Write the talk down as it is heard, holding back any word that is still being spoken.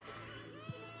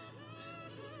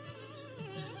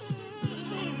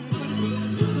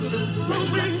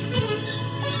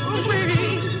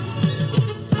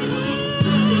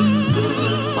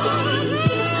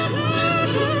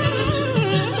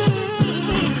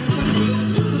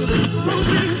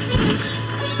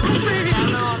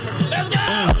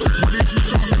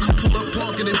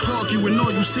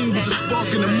scene was a spark,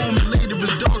 and a moment later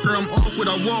it's darker. I'm awkward,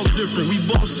 I walk different. We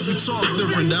bosses, we talk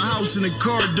different. The house and the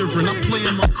car different. I play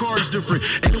in my cards different.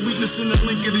 Ain't a weakness in the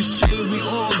link of this chain, we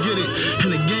all get it.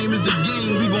 And the game is the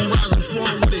game, we gon' rise and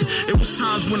fall with it. It was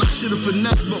times when I should've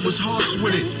finessed, but was harsh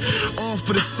with it. All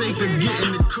for the sake of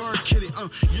getting the car kitted.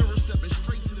 You're stepping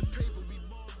straight to the paper, we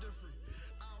ball different.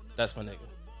 That's my nigga.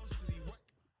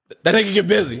 That nigga get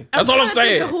busy. That's all I'm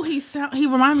saying. Who he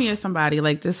remind me of somebody.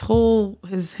 Like this whole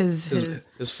his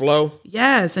flow.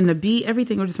 Yes, and the beat,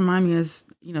 everything would just remind me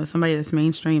of somebody that's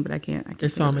mainstream. But I can't.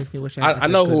 This song makes me wish I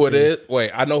know who it is.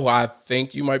 Wait, I know who I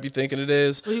think you might be thinking it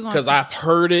is because I've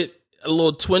heard it, a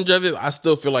little twinge of it. I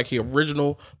still feel like he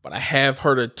original, but I have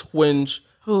heard a twinge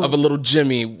of a little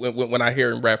Jimmy when I hear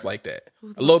him rap like that.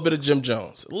 A little bit of Jim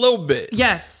Jones, a little bit.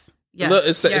 Yes.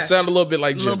 It sounded a little bit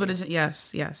like Jimmy. A little bit of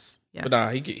yes. But nah,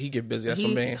 he get busy. That's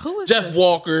my man. Who is Jeff this?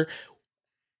 Walker.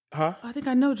 Huh? I think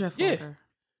I know Jeff Walker.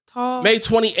 Tall. May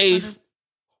 28th.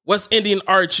 West Indian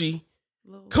Archie.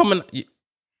 Coming.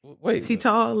 Wait. He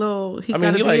tall, little. He like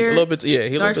a little bit. Yeah,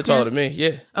 he a little bit taller than me.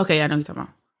 Yeah. Okay, I know who you're talking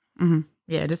about. Mm-hmm.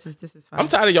 Yeah, this is fine. I'm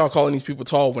tired of y'all calling these people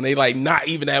tall when they like not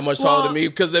even that much taller than me.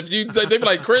 Because if you they be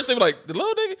like Chris, they be like the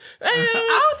little nigga.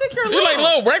 I don't think you're like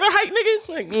little regular height nigga.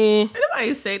 Like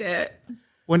nobody say that.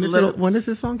 When does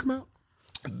this song come out?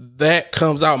 That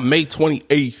comes out May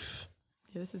 28th.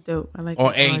 Yeah, this is dope. I like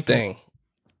on anything.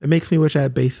 It makes me wish I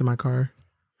had bass in my car,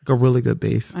 like a really good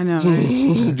bass. I know. Right?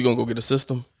 You gonna go get a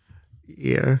system?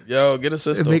 Yeah. Yo, get a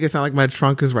system. It make it sound like my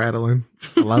trunk is rattling.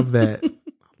 I love that.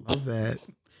 Love that.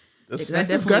 That's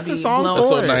the song. That's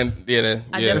so nice. Yeah,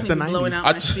 I definitely be blowing out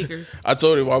my speakers. I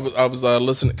told him I was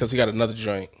listening because he got another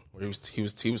joint where he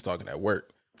was talking at work.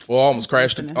 Well, I almost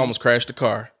crashed the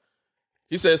car.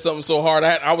 He said something so hard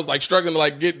I was like struggling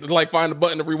to find the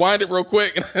button to rewind it real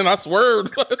quick, and I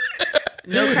swerved.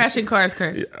 No crashing cars,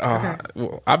 Chris.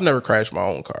 Well, I've never crashed my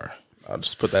own car. I'll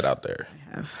just put that out there.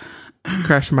 I have.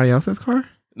 Crashed somebody else's car?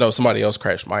 No, somebody else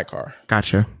crashed my car.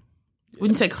 Gotcha.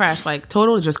 When you say crash, like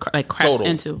total, or just like crash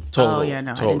into? Total. Oh yeah,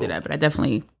 no, I didn't do that, but I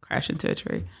definitely crashed into a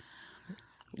tree.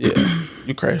 Yeah,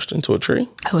 you crashed into a tree.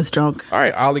 I was drunk. All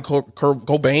right, Ali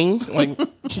Cobain. Like,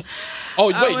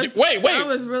 wait. I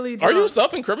was really drunk. Are you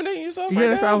self-incriminating yourself?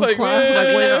 Yes, right now? I was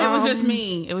quiet. It was just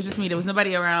me. It was just me. There was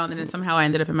nobody around, and then somehow I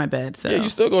ended up in my bed. So yeah, you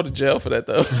still go to jail for that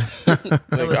though.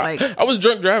 I was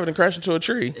drunk driving and crashed into a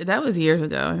tree. That was years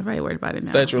ago. Everybody worried about it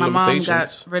now. Statute of limitations. My mom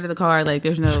got rid of the car. Like,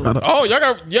 there's no. Oh,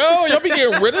 y'all be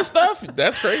getting rid of stuff?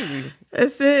 That's crazy.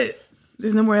 That's it.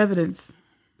 There's no more evidence.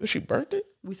 Was she burnt it?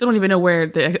 We still don't even know where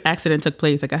the accident took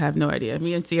place. Like, I have no idea.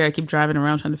 Me and Sierra keep driving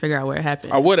around trying to figure out where it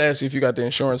happened. I would ask you if you got the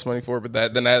insurance money for it, but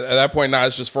at that point,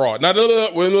 it's just fraud. No,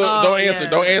 don't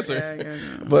answer. Yeah.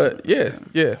 But yeah.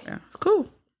 It's cool.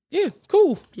 Yeah,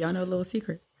 cool. Y'all know a little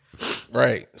secret.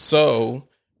 Right. So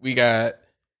we got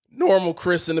Normal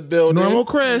Chris in the building. Normal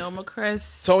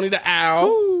Chris. Tony the Owl.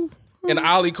 Ooh. And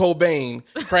Ali Cobain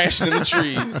crashing in the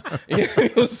trees. You know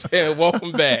what I'm saying?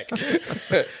 Welcome back.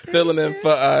 Filling in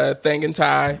for Thang and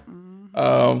Ty.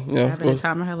 Having the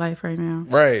time of her life right now.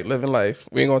 Right, living life.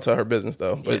 We ain't gonna tell her business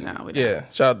though. But yeah,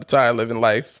 shout out to Ty living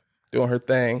life, doing her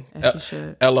thing. As she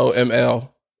should. LOML.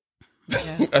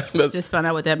 Yeah. Just found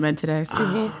out what that meant today. So,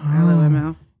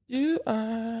 LOML. You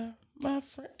are my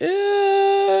friend.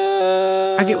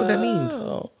 I get what that means.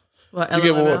 Well, you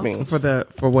get what it means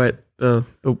for what the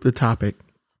topic.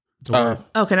 Did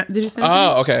you send it?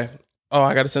 Oh, okay. Oh,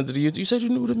 I got to send it to you. You said you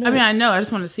knew what it meant. I mean, I know. I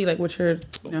just want to see like what you're.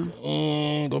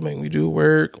 Go make me do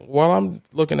work while I'm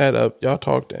looking that up. Y'all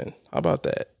talk then. How about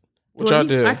that? What y'all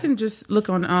do? I can just look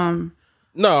on.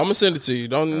 No, I'm gonna send it to you.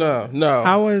 No.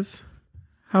 How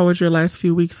was your last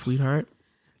few weeks, sweetheart?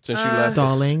 Since you left,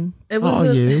 darling. It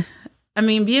was you. I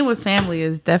mean, being with family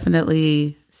is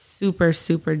definitely super,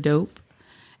 super dope.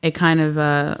 It kind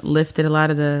of lifted a lot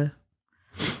of the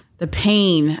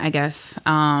pain, I guess.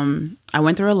 I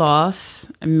went through a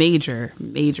major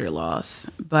loss,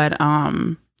 but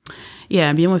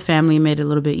being with family made it a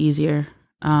little bit easier.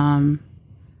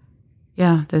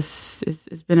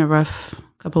 It's been a rough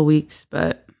couple weeks,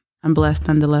 but I'm blessed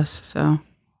nonetheless. So,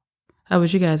 how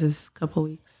was you guys' couple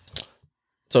weeks?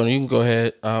 Tony, you can go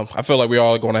ahead. I feel like we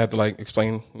all are going to have to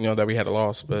explain, that we had a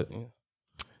loss, but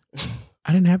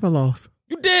I didn't have a loss.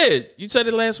 You did. You said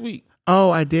it last week.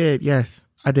 Oh, I did. Yes,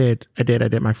 I did.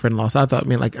 My friend lost. I thought,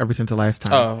 ever since the last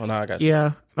time. Oh, no, I got you. Yeah,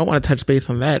 I don't want to touch base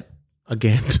on that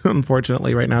again,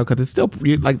 unfortunately, right now, because it's still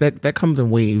like that comes in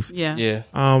waves. Yeah.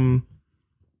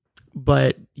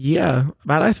 But yeah,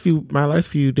 my last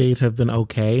few days have been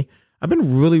okay. I've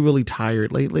been really, really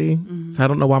tired lately, so I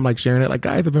don't know why I'm sharing it.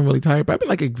 Guys, I've been really tired, but I've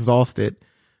been exhausted.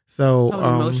 So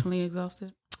emotionally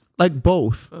exhausted. Like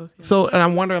both. Yeah. So, and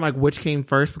I'm wondering like which came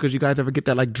first, because you guys ever get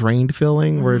that like drained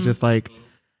feeling where it's just like,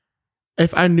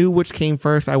 if I knew which came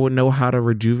first, I would know how to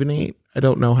rejuvenate. I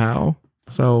don't know how.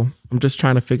 So I'm just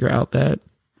trying to figure out that.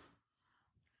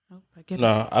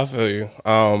 No, I feel you.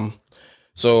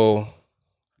 So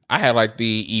I had like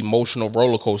the emotional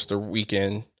roller coaster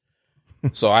weekend.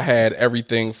 So I had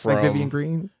everything from like Vivian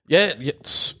Green. Yeah,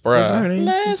 yes, bruh.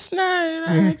 Last night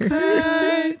I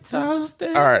cried.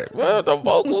 Toasted. All right, well, the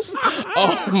vocals.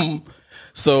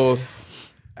 So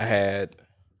I had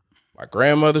my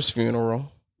grandmother's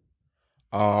funeral.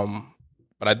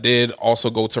 But I did also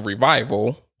go to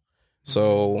revival.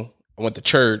 So I went to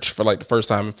church for like the first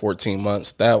time in 14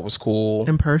 months. That was cool.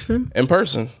 In person? In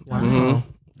person. Wow. Mm-hmm.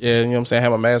 Yeah, you know what I'm saying? I had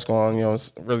my mask on. You know,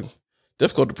 it's really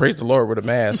difficult to praise the Lord with a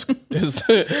mask.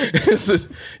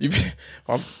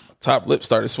 My top lip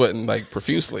started sweating like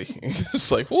profusely.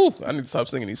 It's like, whoo, I need to stop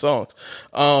singing these songs.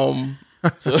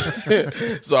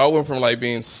 So I went from like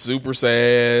being super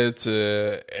sad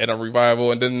to at a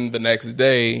revival, and then the next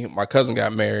day my cousin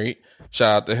got married.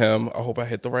 Shout out to him. I hope I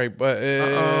hit the right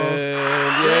button.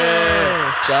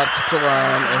 Yeah. Shout out to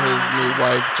Teron and his new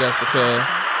wife Jessica.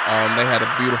 They had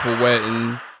a beautiful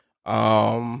wedding.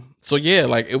 So yeah,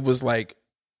 like it was like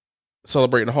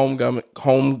celebrating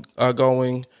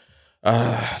homegoing,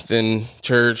 then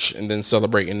church, and then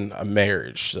celebrating a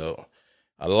marriage. So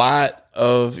a lot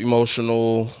of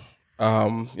emotional,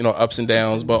 ups and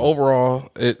downs, but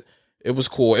overall it was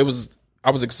cool. I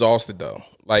was exhausted though.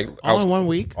 Like in 1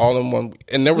 week? All in 1 week.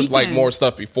 And there was like more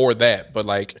stuff before that, but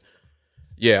like,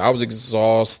 yeah, I was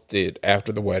exhausted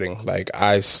after the wedding. Like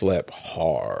I slept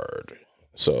hard.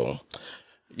 So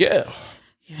yeah.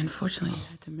 Yeah, unfortunately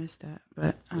I had to miss that.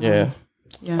 But yeah.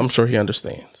 I'm sure he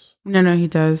understands. No, he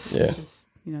does. Yeah. It's just,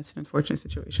 it's an unfortunate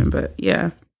situation. But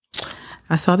yeah.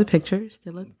 I saw the pictures.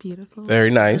 They look beautiful. Very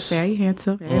nice. Very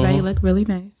handsome. Everybody look really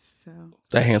nice. So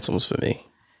that handsome was for me.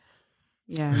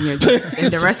 Yeah, and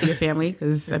the rest of your family,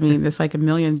 because it's like 1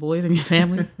 million boys in your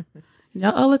family.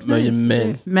 Y'all look nice. 1 million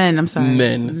men. Men, I'm sorry.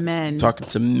 Men. Talking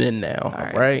to men now.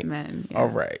 All right. Men. Yeah. All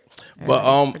right.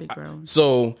 But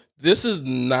so this is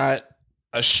not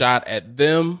a shot at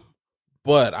them,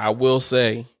 but I will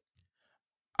say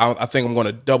I think I'm going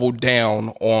to double down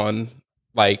on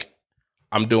like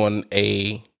I'm doing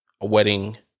a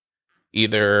wedding,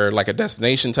 either like a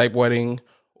destination type wedding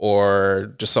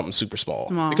or just something super small.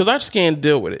 Because I just can't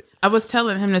deal with it. I was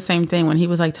telling him the same thing when he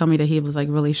was like telling me that he was like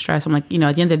really stressed. I'm like, at the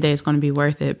end of the day, it's going to be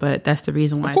worth it. But that's the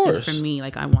reason why I think for me,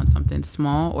 like I want something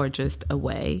small or just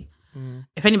away.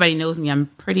 If anybody knows me, I'm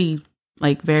pretty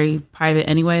like very private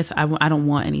anyway. So I don't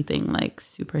want anything like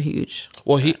super huge.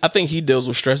 Well, I think he deals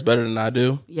with stress better than I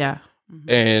do. Yeah.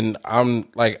 And I'm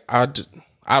like, I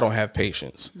don't have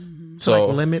patience. So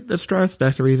like limit the stress.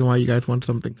 That's the reason why you guys want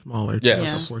something smaller.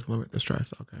 Yes. Of course, limit the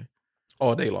stress. Okay.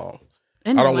 All day long.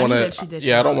 And I don't want to.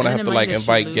 Yeah, I don't want to have to like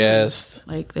invite guests.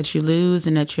 Like that you lose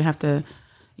and that you have to.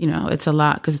 It's a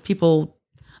lot because people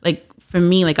like for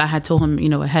me. Like I had told him,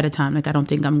 ahead of time. Like I don't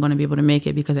think I'm going to be able to make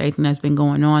it because of everything that's been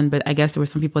going on. But I guess there were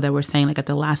some people that were saying like at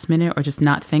the last minute or just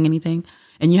not saying anything,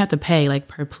 and you have to pay like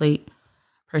per plate.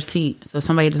 Per seat. So if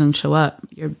somebody doesn't show up,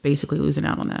 you're basically losing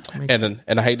out on that. And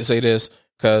I hate to say this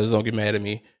because don't get mad at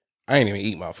me. I ain't even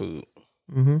eat my food.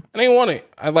 Mm-hmm. I didn't want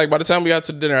it. By the time we got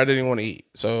to dinner, I didn't want to eat.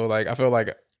 So like I feel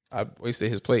like I wasted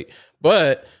his plate.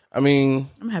 But I'm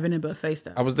having a buffet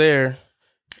stuff. I was there.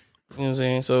 You know what I'm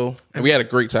saying? So and we had a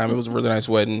great time. It was a really nice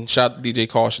wedding. Shout out to DJ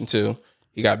Caution too.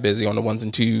 He got busy on the 1s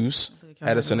and 2s.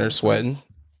 Had us in there sweating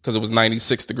because it was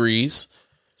 96 degrees.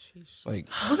 Like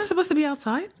wasn't it supposed to be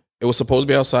outside? It was supposed to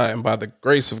be outside, and by the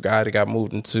grace of God, it got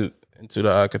moved into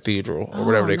the cathedral or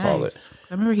whatever they call it.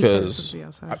 I remember he said it was supposed to be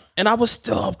outside. And I was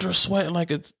still up there sweating like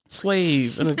a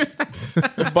slave in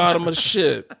the bottom of the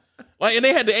ship. Like, and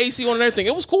they had the AC on and everything.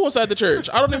 It was cool inside the church.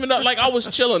 I don't even know. Like, I was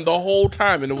chilling the whole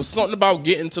time, and it was something about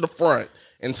getting to the front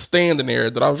and standing there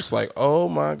that I was just like, oh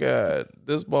my God,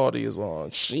 this body is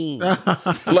on sheen.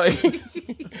 Like,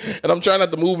 and I'm trying not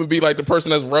to move and be like the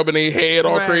person that's rubbing their head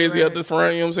all crazy at the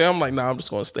front. You know what I'm saying? I'm like, nah, I'm just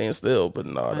going to stand still. But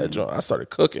no, that joint, I started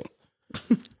cooking.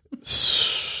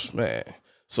 Man.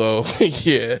 So,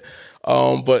 yeah.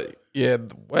 But yeah,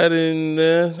 the wedding,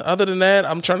 other than that,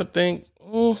 I'm trying to think.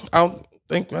 I don't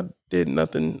think I did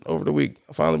nothing over the week.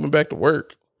 I finally went back to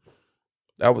work.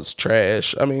 That was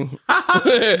trash. Pretty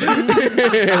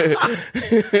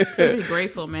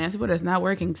grateful, man. But it's not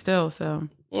working still, so.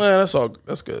 Well,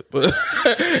 that's good. But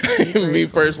me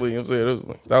personally, I'm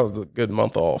saying that was a good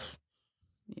month off.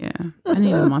 Yeah, I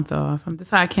need a month off.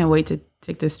 I can't wait to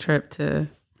take this trip to.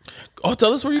 Oh,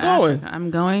 tell us where you're going. I'm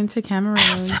going to Cameroon.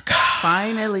 Africa.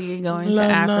 finally going to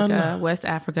Africa, West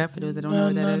Africa. For those that don't know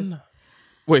where that is.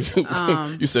 Wait,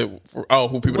 you said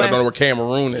who people that don't know where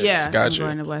Cameroon is? Yeah, gotcha. I'm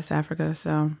going to West Africa. So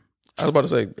I was about to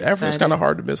say Africa's kind of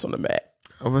hard to miss on the map.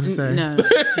 I was about to say no.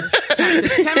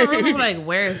 Cameroon, people like,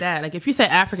 where is that? Like, if you say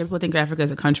Africa, people think Africa is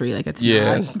a country. Like, it's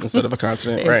not. Instead of a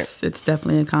continent, right? It's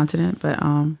definitely a continent. But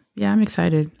yeah, I'm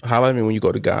excited. Holla at me when you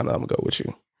go to Ghana. I'm gonna go with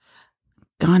you.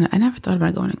 Ghana. I never thought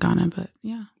about going to Ghana, but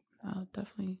yeah, I'll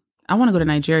definitely. I want to go to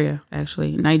Nigeria.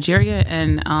 Actually, Nigeria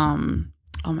and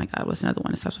oh my God, what's another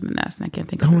one that starts with an S? And I can't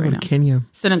think of it right now. Kenya.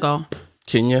 Senegal.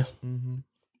 Kenya. Mm-hmm.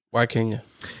 Why Kenya?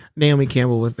 Naomi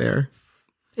Campbell was there.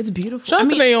 It's beautiful. Shout out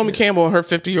to Naomi Campbell and her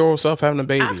 50-year-old self having a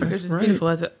baby. Africa's just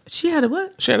beautiful. She had a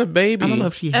what? She had a baby. I don't know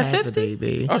if she At had 50? the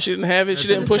baby. Oh, she didn't have it. She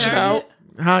didn't push it out.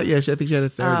 Yeah, I think she had a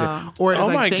surrogate. Or Oh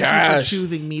my thank you gosh. for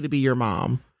choosing me to be your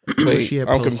mom. Wait, She had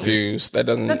I'm posted. confused. That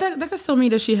doesn't. That could still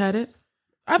mean that she had it.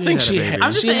 I think had a she baby. had.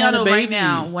 I'm just she saying, had y'all a know right baby.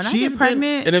 now, when I She's get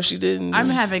pregnant, And if she didn't, I'm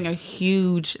having a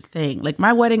huge thing. Like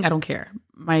my wedding, I don't care.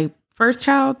 My first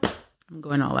child, I'm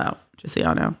going all out. Just so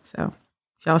y'all know. So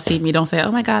if y'all see me, don't say,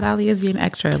 "Oh my God, Ali is being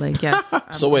extra." Like, yes.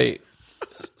 So wait.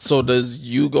 So does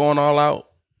you going all out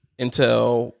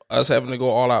entail us having to go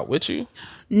all out with you?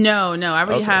 No. I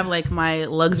already have like my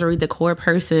luxury decor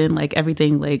person, like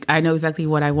everything. Like I know exactly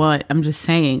what I want. I'm just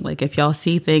saying, like if y'all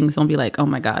see things, don't be like, "Oh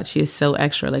my God, she is so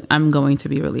extra." Like I'm going to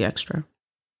be really extra.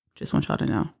 Just want y'all to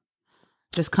know.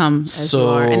 Just come as you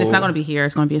are, and it's not going to be here.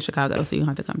 It's going to be in Chicago, so you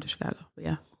have to come to Chicago. But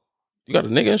yeah, You got a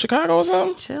nigga in Chicago or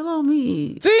something? chill on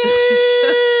me.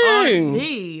 Dang. On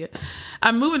me.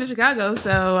 I'm moving to Chicago,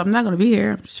 so I'm not going to be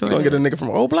here. I'm sure. You gonna get a nigga from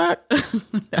O Block?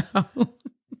 No.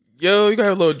 Yo, you got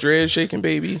a little dread shaking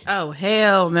baby. Oh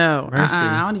hell no! Mercy.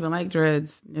 I don't even like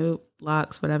dreads. Nope,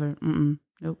 locks, whatever.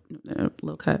 Nope,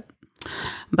 low cut.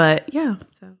 But yeah,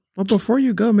 so Well, before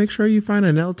you go, make sure you find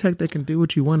a nail tech that can do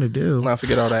what you want to do. Nah,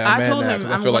 forget all that. I'm I mad told now him 'cause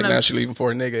I I'm feel like gonna- now she leaving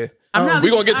for a nigga. I'm not We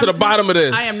gonna get to the bottom of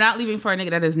this. I am not leaving for a nigga.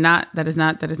 That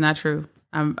is not true.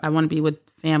 I want to be with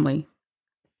family.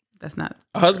 That's not.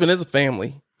 A husband is a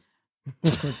family.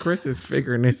 Chris is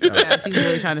figuring this out. Yes, he's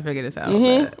really trying to figure this out.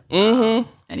 But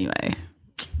anyway,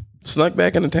 Snuck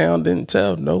back into town, didn't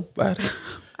tell nobody.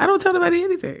 I don't tell nobody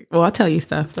anything. Well, I'll tell you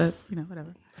stuff, but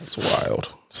whatever. That's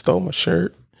wild. Stole my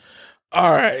shirt.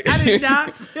 All right. I did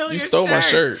not steal You your stole my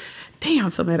shirt. Damn,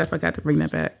 I'm so mad I forgot to bring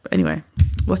that back. But anyway,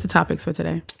 what's the topics for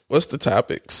today? What's the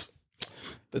topics?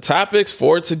 The topics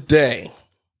for today.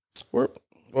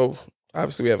 Well,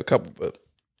 obviously we have a couple, but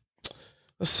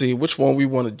let's see which one we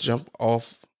want to jump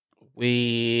off with.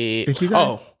 If you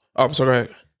guys- I'm sorry. Go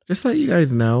ahead. Just to let you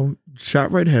guys know,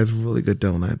 ShopRite has really good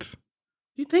donuts.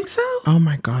 You think so? Oh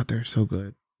my God, they're so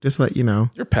good. Just to let you know.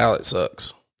 Your palate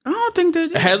sucks. I don't think they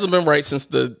do. It hasn't been right since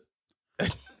the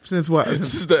Since what?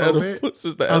 since the COVID? edible.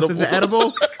 Since the Oh, edible. since the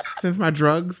edible? Since my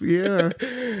drugs? Yeah.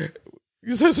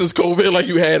 You said since COVID, like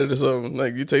you had it or something.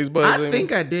 Like you taste buds. I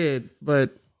think I did,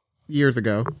 but years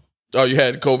ago. Oh, you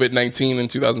had COVID-19 in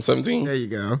 2017. There you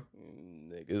go.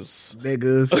 Niggas.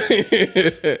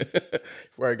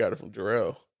 Where I got it from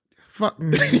Jarrell. Fuck.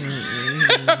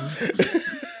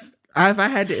 If I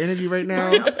had the energy right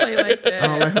now, Don't play like that.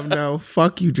 I'll let him know.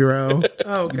 Fuck you, Jarrell.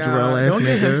 Oh God! Jarrell ass Don't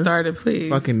get him nigga. started, please.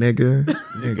 Fucking nigga.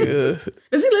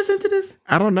 Does he listen to this?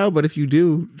 I don't know, but if you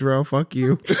do, Jarrell, fuck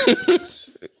you.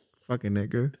 Fucking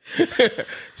nigga.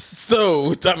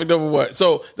 So, topic number one.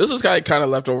 So, this is kind of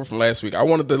left over from last week. I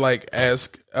wanted to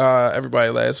ask everybody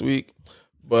last week,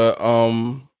 but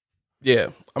yeah,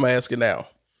 I'm gonna ask it now.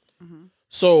 Mm-hmm.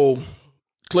 So,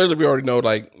 clearly, we already know,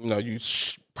 you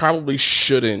probably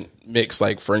shouldn't mix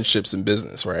friendships and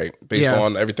business, right? Based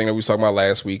on everything that we was talking about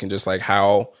last week, and just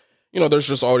how there's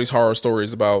just all these horror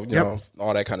stories about you know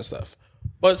all that kind of stuff.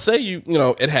 But say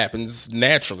it happens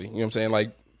naturally. You know what I'm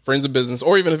saying? Friends of business,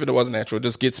 or even if it wasn't natural, it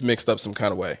just gets mixed up some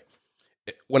kind of way.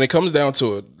 When it comes down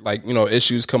to it,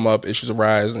 issues come up, issues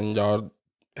arise, and y'all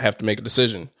have to make a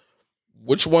decision.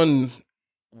 Which one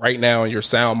right now in your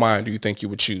sound mind do you think you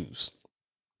would choose?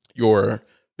 Your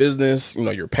business,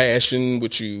 your passion,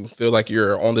 what you feel like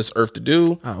you're on this earth to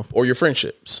do, or your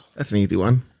friendships? That's an easy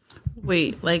one.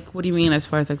 Wait, what do you mean as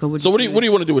far as what would So you what do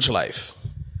you want to do with your life?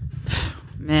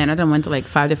 Man, I done went to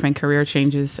 5 different career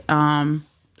changes.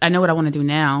 I know what I want to do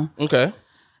now. Okay.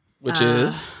 Which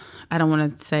is? I don't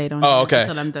want to say it okay.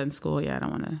 until I'm done school. Yeah, I don't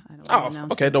want to.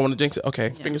 Okay. Don't want to jinx it.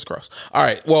 Okay. Yeah. Fingers crossed. All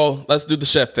right. Well, let's do the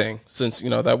chef thing since,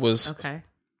 that was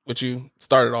what you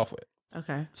started off with.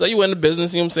 Okay. So you went into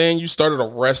business, you know what I'm saying? You started a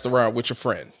restaurant with your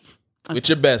friend, with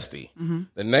your bestie. Mm-hmm.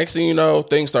 The next thing you know,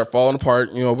 things start falling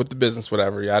apart, with the business,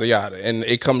 whatever, yada, yada. And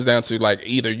it comes down to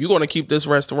either you're going to keep this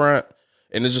restaurant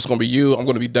and it's just going to be you. I'm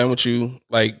going to be done with you.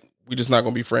 We're just not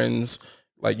going to be friends.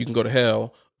 You can go to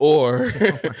hell, or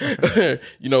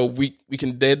we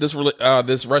can dead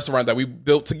this restaurant that we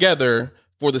built together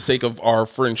for the sake of our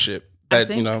friendship. That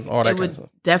all that kind of stuff.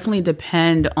 Definitely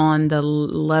depend on the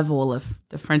level of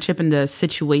the friendship and the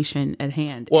situation at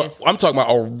hand. Well, I'm talking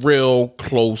about a real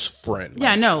close friend.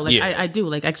 Yeah, I know. I do.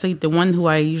 Like, actually, the one who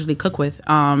I usually cook with,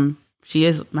 she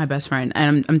is my best friend,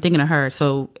 and I'm thinking of her.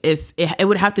 So if it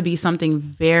would have to be something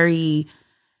very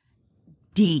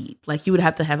deep, like you would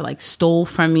have to have like stole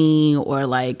from me or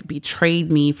like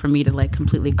betrayed me for me to like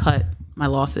completely cut my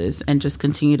losses and just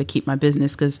continue to keep my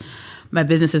business, because my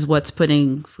business is what's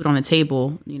putting food on the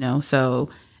table, so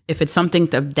if it's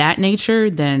something of that nature,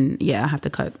 then yeah, I have to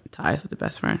cut ties with the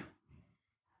best friend.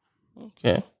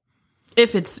 Okay.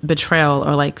 If it's betrayal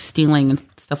or like stealing and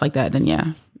stuff like that, then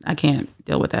yeah, I can't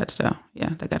deal with that stuff. Yeah,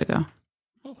 that gotta go.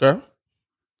 Okay.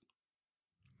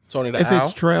 Tony, if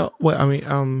it's betrayal, I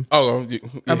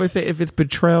would say if it's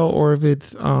betrayal or if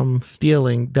it's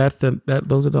stealing, those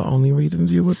are the only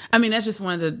reasons you would. I mean, that's just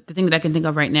one of the things that I can think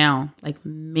of right now, like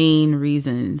main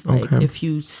reasons. Like if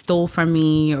you stole from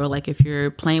me, or like if you're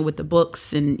playing with the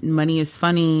books and money is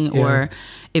funny, or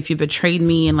if you betrayed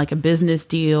me in like a business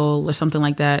deal or something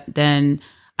like that, then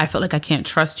I feel like I can't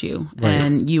trust you. Right.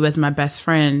 And you as my best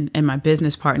friend and my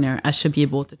business partner, I should be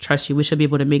able to trust you. We should be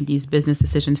able to make these business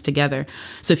decisions together.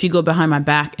 So if you go behind my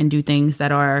back and do things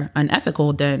that are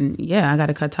unethical, then yeah, I got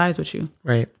to cut ties with you.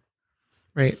 Right.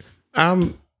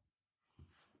 I'm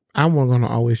going to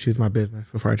always choose my business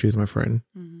before I choose my friend.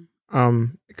 Mm-hmm.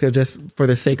 Because just for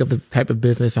the sake of the type of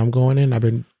business I'm going in,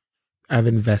 I've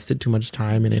invested too much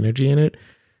time and energy in it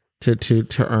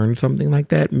to earn something like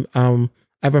that.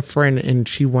 I have a friend, and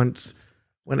she wants,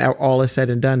 when all is said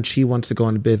and done, she wants to go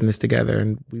into business together,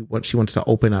 and she wants to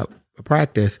open up a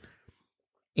practice.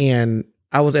 And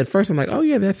I was at first, I'm like, oh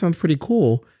yeah, that sounds pretty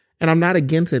cool. And I'm not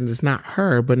against it, and it's not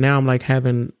her, but now I'm like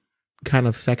having kind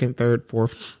of second, third,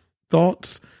 fourth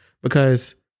thoughts,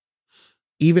 because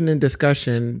even in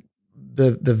discussion,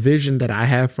 the vision that I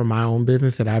have for my own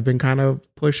business that I've been kind of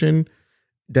pushing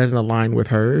doesn't align with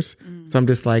hers. Mm-hmm. So I'm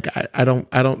just like, I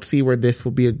don't see where this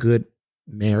will be a good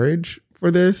marriage for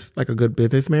this, like a good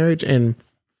business marriage. And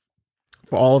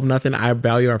for all of nothing, I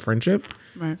value our friendship.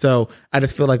 Right. So I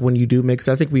just feel like when you do mix,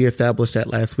 I think we established that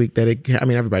last week that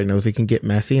everybody knows it can get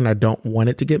messy, and I don't want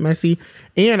it to get messy.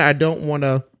 And I don't want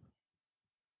to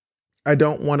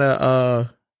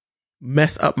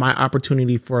mess up my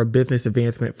opportunity for a business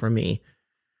advancement for me.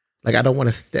 Like, I don't want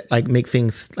to make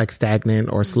things like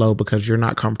stagnant or slow because you're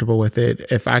not comfortable with it.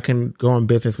 If I can go in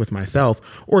business with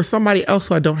myself or somebody else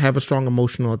who I don't have a strong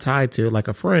emotional tie to, like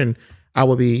a friend, I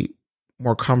would be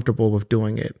more comfortable with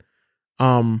doing it.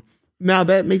 Now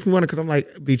that makes me wonder, because I'm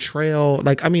like, betrayal,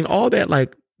 all that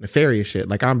like nefarious shit,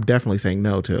 like I'm definitely saying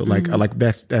no to. Like, like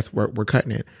that's where we're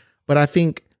cutting it. But I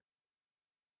think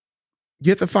you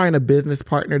have to find a business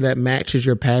partner that matches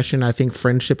your passion. I think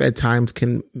friendship at times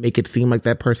can make it seem like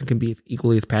that person can be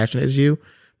equally as passionate as you,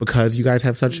 because you guys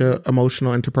have such a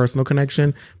emotional interpersonal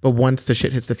connection. But once the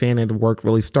shit hits the fan and the work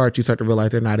really starts, you start to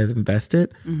realize they're not as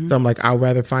invested. Mm-hmm. So I'm like, I'd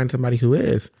rather find somebody who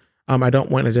is. I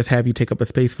don't want to just have you take up a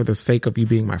space for the sake of you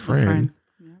being my friend.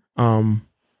 Yeah.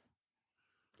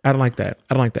 I don't like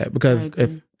that. Because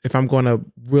if I'm going to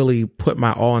really put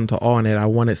my all into all in it, I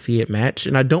want to see it match.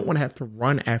 And I don't want to have to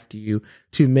run after you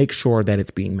to make sure that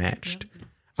it's being matched. Yep.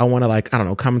 I want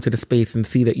to come into the space and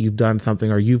see that you've done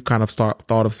something, or you've kind of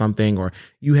thought of something, or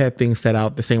you have things set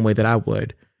out the same way that I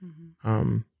would.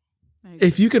 Mm-hmm.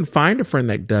 If you can find a friend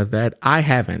that does that, I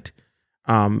haven't.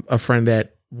 A friend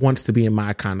that wants to be in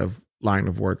my kind of line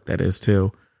of work, that is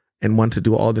too, and wants to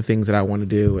do all the things that I want to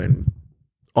do and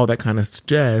all that kind of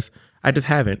jazz. I just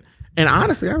haven't. And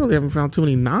honestly, I really haven't found too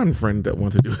many non-friends that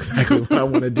want to do exactly what I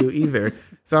want to do either.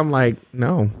 So I'm like,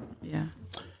 no. Yeah.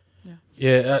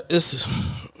 It's a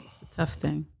tough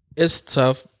thing. It's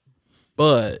tough,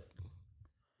 but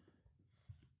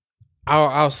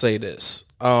I'll say this.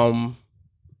 I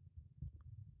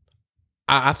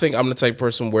think I'm the type of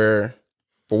person where,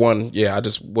 for one, I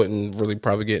just wouldn't really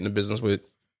probably get into business with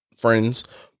friends.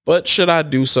 But should I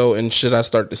do so, and should I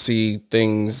start to see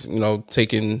things,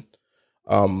 taking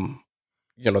a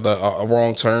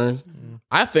wrong turn,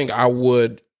 I think I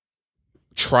would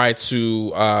try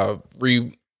to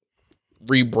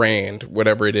rebrand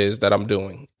whatever it is that I'm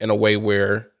doing in a way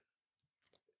where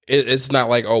it's not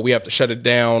like, oh, we have to shut it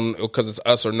down because it's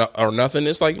us or nothing.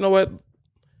 It's like, you know what?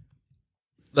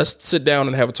 Let's sit down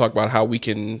and have a talk about how we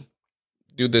can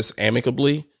do this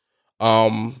amicably.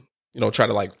 Try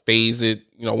to like phase it,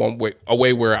 one way, a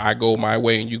way where I go my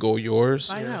way and you go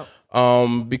yours.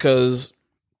 Because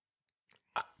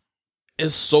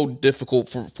it's so difficult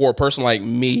for a person like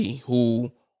me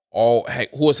who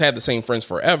who has had the same friends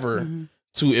forever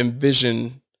to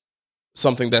envision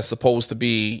something that's supposed to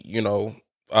be,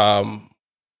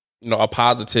 a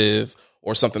positive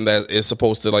or something that is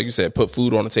supposed to, like you said, put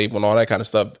food on the table and all that kind of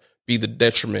stuff, be the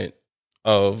detriment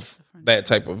of that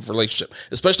type of relationship,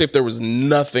 especially if there was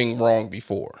nothing wrong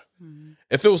before.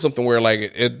 If it was something where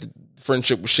like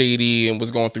friendship was shady and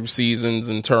was going through seasons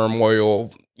and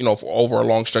turmoil, for over a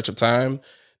long stretch of time,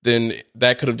 then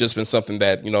that could have just been something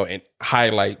that, it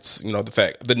highlights,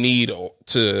 the need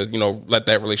to, let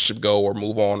that relationship go or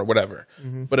move on or whatever.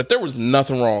 But if there was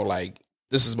nothing wrong, like,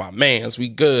 this is my man's, we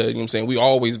good, you know what I'm saying? We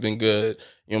always been good,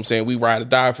 you know what I'm saying? We ride or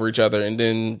die for each other. And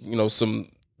then,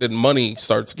 then money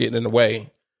starts getting in the way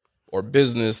or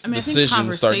business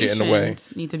decisions start getting in the way.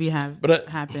 Need to be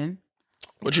happen.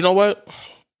 But you know what?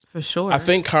 For sure. I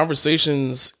think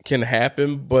conversations can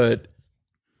happen, but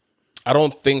I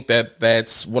don't think that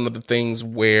that's one of the things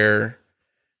where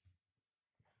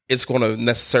it's going to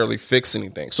necessarily fix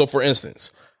anything. So for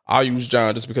instance, I'll use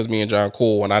John just because me and John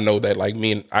cool. And I know that like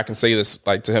I can say this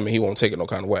like to him and he won't take it no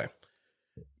kind of way.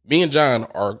 Me and John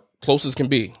are close as can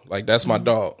be. Like that's my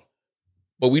dog,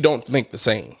 but we don't think the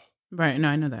same. Right. No,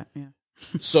 I know that. Yeah.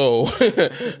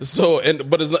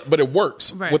 But it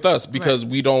works with us because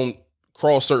we don't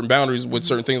cross certain boundaries with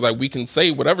certain things. Like we can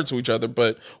say whatever to each other,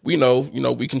 but we know,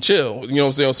 we can chill,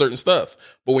 on certain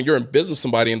stuff. But when you're in business with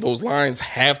somebody and those lines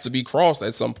have to be crossed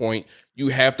at some point, you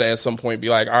have to at some point be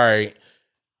like, all right,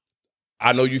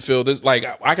 I know you feel this. Like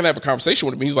I can have a conversation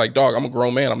with him. He's like, dog, I'm a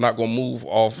grown man. I'm not going to move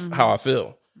off how I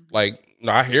feel. Like,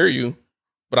 no, I hear you,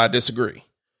 but I disagree.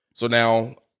 So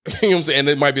now, you know what I'm saying? And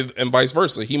it might be, and vice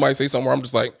versa. He might say something where I'm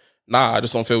just like, nah, I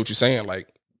just don't feel what you're saying. Like,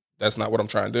 that's not what I'm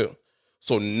trying to do.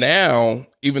 So now,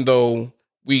 even though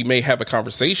we may have a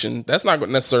conversation, that's not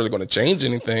necessarily going to change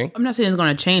anything. I'm not saying it's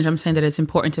going to change. I'm saying that it's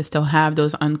important to still have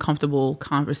those uncomfortable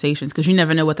conversations because you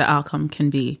never know what the outcome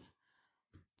can be.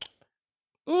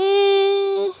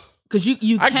 Because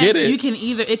I get it.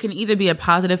 It can either be a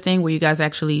positive thing where you guys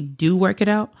actually do work it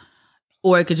out,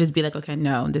 or it could just be like, okay,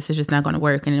 no, this is just not going to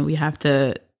work, and then we have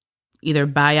to either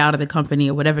buy out of the company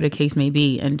or whatever the case may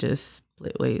be and just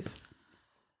split ways.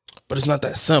 But it's not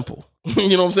that simple. You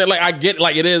know what I'm saying? Like I get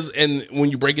like it is, and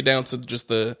when you break it down to just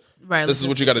this is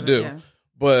what you got to do. Yeah.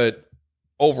 But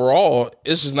overall,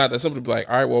 it's just not that simple to be like,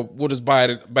 all right, well, we'll just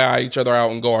buy each other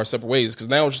out and go our separate ways. Because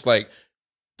now it's just like,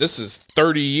 this is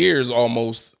 30 years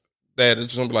almost that it's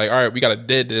just gonna be like, all right, we got to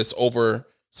dead this over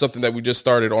something that we just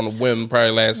started on a whim probably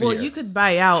last year. Well, you could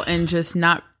buy out and just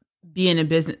not be in a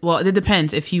business. Well, it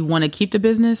depends if you want to keep the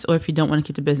business or if you don't want to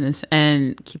keep the business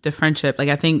and keep the friendship. Like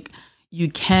I think you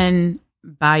can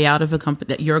buy out of a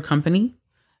company, your company,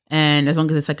 and as long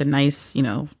as it's like a nice,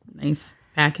 nice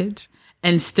package,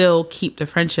 and still keep the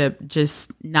friendship,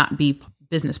 just not be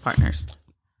business partners.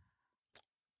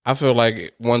 I feel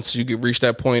like once you reach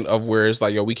that point of where it's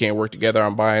like, yo, we can't work together,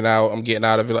 I'm buying out, I'm getting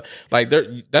out of it. Like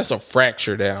that's a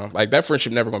fracture down. Like that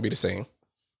friendship never going to be the same.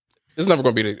 It's never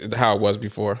going to be how it was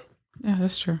before. Yeah,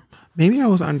 that's true. Maybe I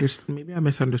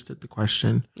misunderstood the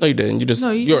question. No, you didn't.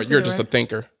 You're just a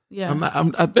thinker. Yeah,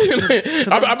 I've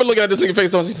been looking at this nigga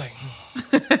face on. He's like,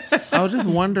 I was just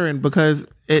wondering because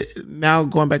now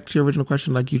going back to your original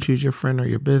question, like you choose your friend or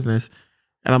your business,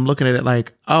 and I'm looking at it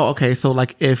like, oh, okay, so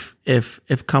like if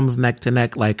comes neck to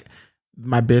neck, like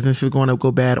my business is going to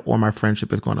go bad or my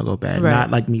friendship is going to go bad,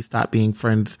 not like me stop being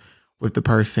friends with the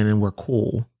person and we're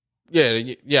cool.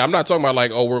 Yeah. I'm not talking about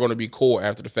like, oh, we're going to be cool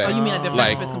after the fact. Oh, you mean like the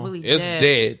friendship is completely it's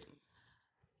dead.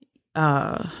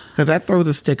 Because that throws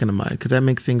a stick in the mud because that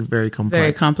makes things very complex.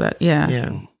 Very complex,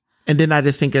 yeah. And then I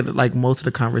just think that like most of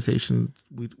the conversations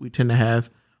we tend to have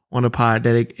on a pod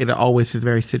that it always is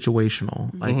very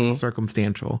situational, like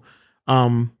circumstantial.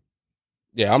 I'm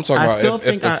talking about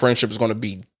if the friendship is going to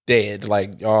be dead,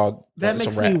 like y'all. That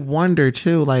makes me wonder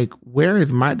too, like where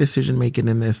is my decision making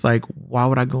in this? Like, why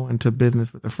would I go into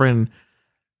business with a friend?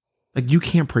 Like you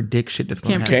can't predict shit that's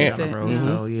going to happen down the road.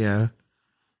 So yeah.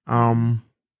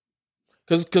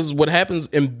 Because what happens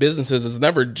in businesses is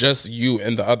never just you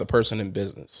and the other person in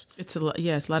business. It's a lot.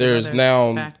 Yes, a lot. There's of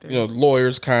now factors.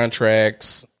 Lawyers,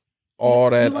 contracts, all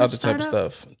that other type of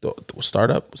stuff.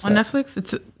 Startup on Netflix.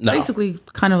 It's basically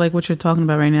kind of like what you're talking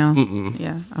about right now. Mm-mm.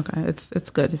 Yeah. Okay. It's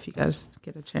good if you guys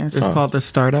get a chance. It's called The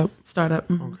Startup. Startup.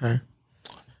 Mm-hmm. Okay.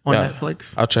 On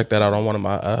Netflix. I'll check that out on one of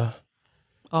my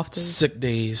off days. Sick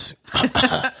days.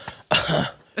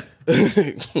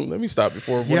 Let me stop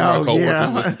before one of my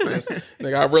coworkers listen to this.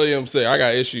 Nigga, I really am sick. I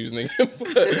got issues, nigga.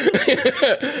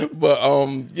 But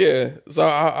so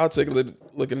I'll take a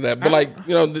look at that. But like,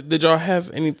 did y'all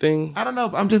have anything? I don't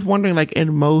know. I'm just wondering, like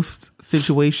in most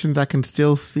situations, I can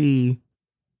still see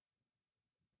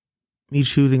me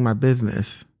choosing my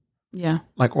business. Yeah.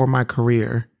 Like, or my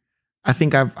career. I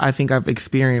think I've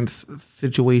experienced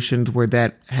situations where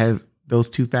that has those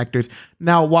two factors.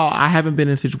 Now, while I haven't been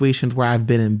in situations where I've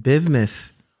been in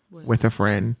business with a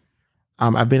friend,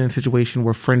 I've been in a situation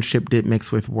where friendship did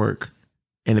mix with work,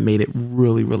 and it made it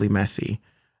really, really messy.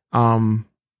 So,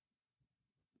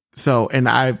 and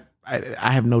I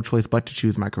have no choice but to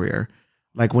choose my career.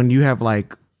 Like when you have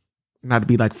like, not to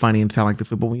be like funny and sound like this,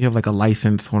 but when you have like a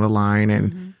license on the line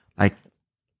and like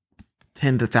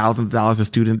tens of thousands of dollars of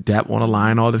student debt on the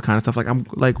line, all this kind of stuff, I'm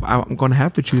going to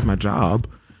have to choose my job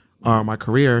or my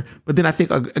career. But then I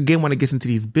think again, when it gets into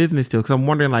these business deals, because I'm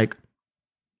wondering like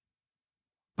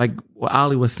what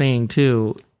Ali was saying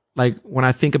too, like when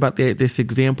I think about this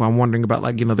example, I'm wondering about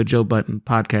like, the Joe Budden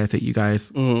podcast that you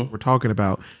guys were talking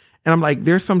about. And I'm like,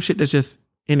 there's some shit that's just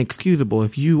inexcusable.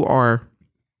 If you are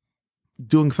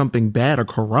doing something bad or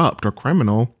corrupt or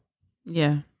criminal,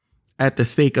 at the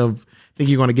sake of think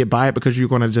you're going to get by it because you're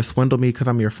going to just swindle me because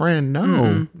I'm your friend.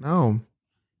 No.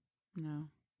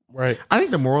 Right. I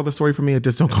think the moral of the story for me is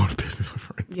just don't go into business with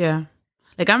friends. Yeah.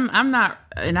 Like I'm not,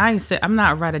 and I said I'm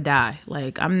not ride or die.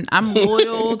 Like I'm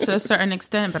loyal to a certain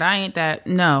extent, but I ain't that.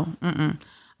 No.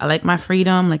 I like my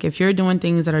freedom. Like if you're doing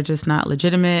things that are just not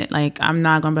legitimate, like I'm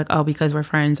not going to be like, oh, because we're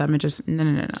friends, I'm just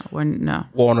no. No.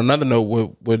 Well, on another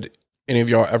note, would any of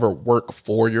y'all ever work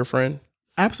for your friend?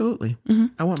 Absolutely.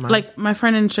 I want mine. Like my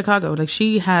friend in Chicago, like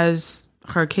she has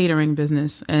her catering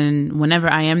business, and whenever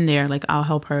I am there, like I'll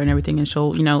help her and everything, and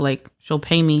she'll she'll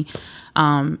pay me.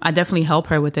 I definitely help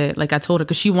her with it. Like I told her,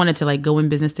 because she wanted to like go in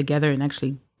business together and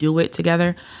actually do it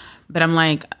together, but I'm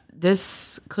like,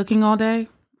 this cooking all day,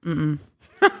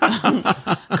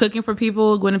 cooking for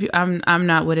people, going to people, I'm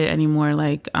not with it anymore.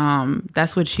 Like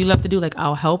that's what she loved to do. Like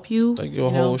I'll help you. Like you're a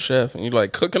whole chef and you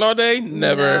like cooking all day?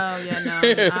 Never. No.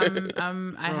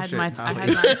 I had my time.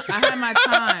 You know what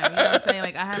I'm saying?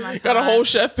 Like I had my time. Got a whole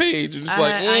chef page. And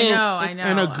I know.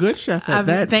 And a good chef at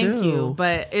that too. Thank you.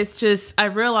 But it's just, I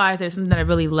realized there's something that I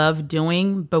really love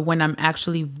doing, but when I'm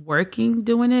actually working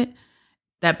doing it,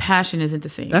 that passion isn't the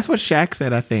same. That's what Shaq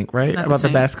said, I think, right? About the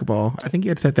basketball. I think he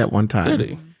had said that one time. Did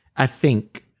he? I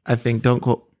think, don't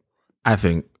quote, I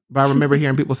think. But I remember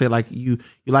hearing people say like, you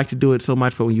like to do it so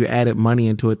much, but when you added money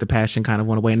into it, the passion kind of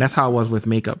went away. And that's how it was with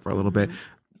makeup for a little bit.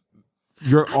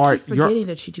 Your art, forgetting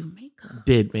that you do makeup.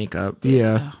 Did makeup.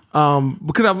 Yeah.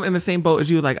 Because I'm in the same boat as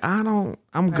you, like,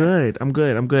 I'm good.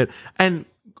 And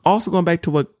also going back to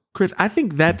what Chris, I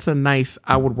think that's a nice,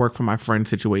 I would work for my friend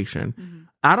situation.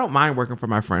 I don't mind working for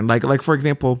my friend. Like for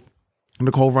example,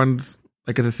 Nicole runs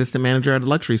like as assistant manager at a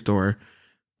luxury store.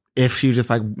 If she's just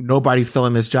like, nobody's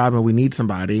filling this job and we need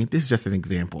somebody, this is just an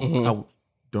example. I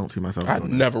don't see myself doing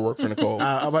this. I never work for Nicole.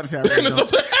 I'm about to say, I really don't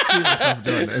see myself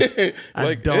doing this. I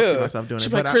don't see myself doing it.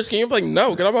 She's like, Chris, can you be like,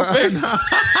 no, get out my face.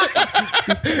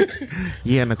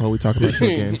 Yeah, Nicole, we talk about you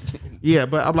again. Yeah,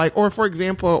 but I'm like, or for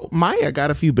example, Maya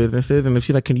got a few businesses, and if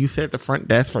she's like, can you sit at the front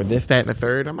desk for this, that, and the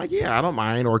third? I'm like, yeah, I don't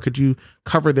mind. Or could you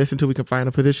cover this until we can find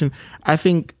a position? I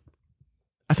think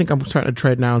I'm trying to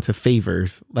tread now into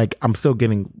favors. Like I'm still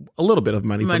getting a little bit of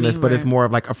money from this, but it's more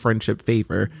of like a friendship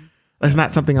favor. It's not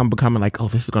something I'm becoming like, oh,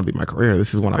 this is going to be my career.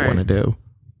 This is what I want to do.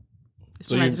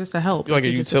 So like just a help. You're like a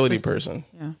utility person.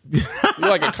 Yeah. You're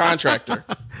like a contractor.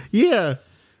 Yeah.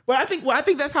 Well, I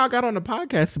think that's how I got on the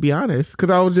podcast, to be honest. Because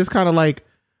I was just kind of like,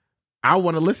 I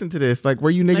want to listen to this. Like,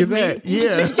 where you niggas like at?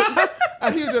 Yeah.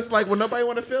 And he was just like, well, nobody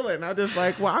want to feel it. And I just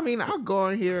like, well, I mean, I'll go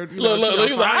in here. Look,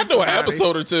 he was like, I know an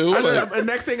episode or two. And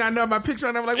next thing I know, my picture,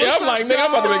 and I'm like, yeah, I'm like, nigga, I'm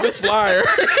about to make this flyer.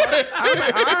 I'm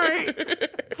like, all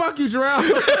right. Fuck you, Jarrell.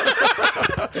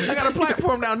 I got a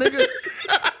platform now, nigga.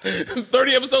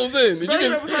 30 episodes in. And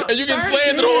you can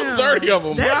slander on 30 of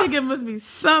them. That nigga must be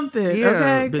something. Yeah,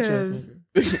 okay, because...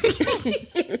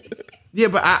 Yeah,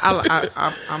 but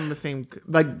I'm the same.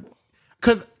 Like,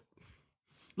 because,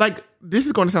 like, this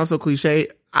is going to sound so cliche.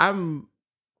 I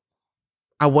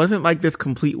wasn't like this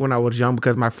complete when I was young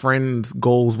because my friends'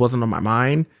 goals wasn't on my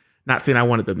mind. Not saying I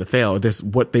wanted them to fail. This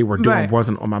what they were doing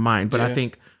wasn't on my mind. But I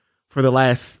think for the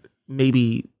last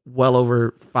maybe well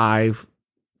over 5,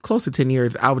 close to 10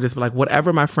 years, I would just be like,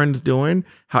 whatever my friend's doing,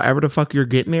 however the fuck you're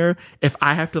getting there, if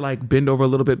I have to like bend over a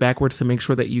little bit backwards to make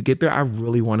sure that you get there, I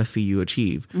really want to see you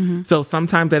achieve. So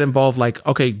sometimes that involves like,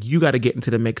 okay, you got to get into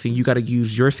the mix and you got to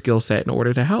use your skill set in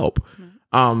order to help.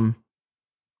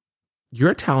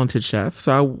 You're a talented chef,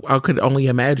 so I could only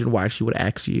imagine why she would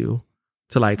ask you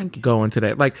to like go into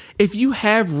that. Like if you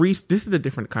have this is a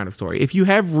different kind of story. If you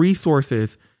have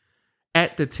resources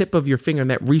at the tip of your finger,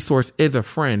 and that resource is a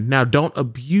friend. Now, don't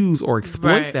abuse or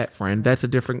exploit that friend. That's a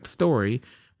different story.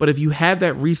 But if you have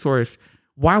that resource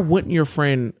why wouldn't your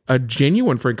friend, a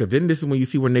genuine friend, because then this is when you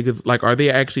see where niggas, like, are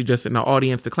they actually just in the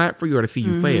audience to clap for you or to see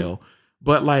you fail?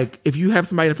 But, like, if you have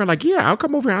somebody in front, like, yeah, I'll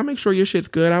come over here. I'll make sure your shit's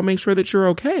good. I'll make sure that you're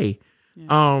okay. Yeah.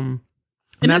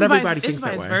 Not everybody thinks that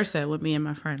way. It's vice versa with me and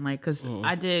my friend. Like, because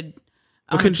I did...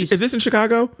 is this in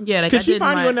Chicago? Yeah. Like, can she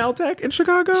find you an LTech in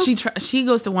Chicago? She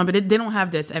goes to one, but they don't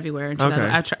have this everywhere in Chicago.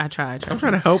 Okay. I tried. I'm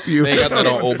trying to help you. They got that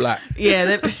on Old Black.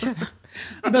 Yeah.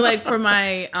 But, like, for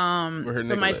my...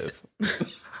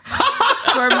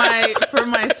 for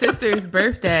my sister's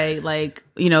birthday, like,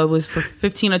 you know, it was for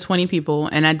 15 or 20 people,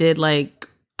 and I did like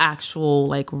actual,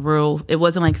 like, real, it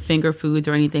wasn't like finger foods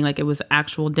or anything, like it was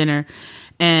actual dinner.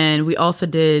 And we also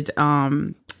did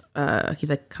he's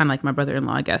like kind of like my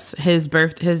brother-in-law, I guess, his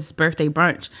birthday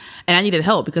brunch, and I needed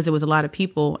help because it was a lot of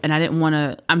people, and I didn't want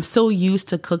to, I'm so used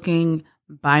to cooking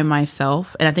by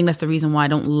myself, and I think that's the reason why I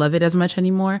don't love it as much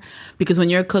anymore, because when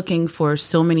you're cooking for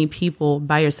so many people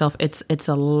by yourself, it's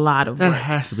a lot of work. That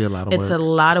has to be a lot of work. It's a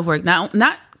lot of work.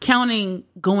 Not counting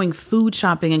going food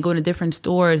shopping and going to different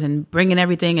stores and bringing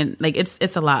everything, and like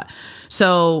it's a lot.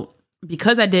 So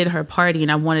because I did her party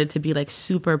and I wanted it to be like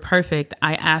super perfect,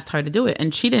 I asked her to do it,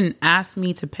 and she didn't ask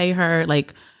me to pay her.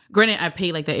 Like, granted, I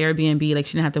paid like the Airbnb, like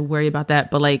she didn't have to worry about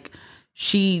that, but like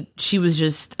she was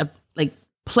just a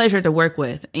pleasure to work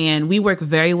with, and we work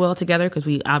very well together because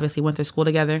we obviously went to school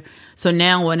together. So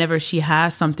now whenever she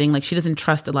has something, like, she doesn't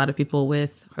trust a lot of people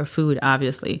with her food,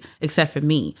 obviously, except for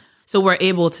me. So we're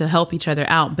able to help each other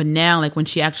out. But now, like, when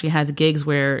she actually has gigs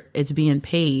where it's being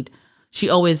paid, she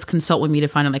always consult with me to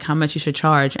find out like how much you should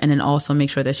charge, and then also make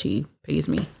sure that she pays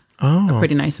me a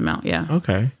pretty nice amount. Yeah.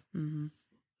 Okay. Mm-hmm.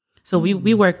 So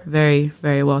we work very,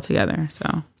 very well together.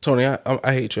 So Tony, I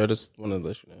hate you. I just want to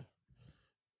let you know.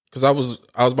 Because I was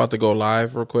about to go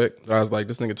live real quick. I was like,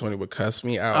 this nigga Tony would cuss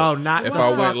me out. Oh, not if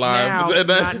I went live.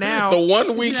 Not now. The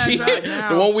 1 week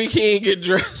he ain't get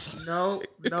dressed. Nope.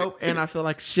 And I feel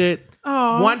like shit.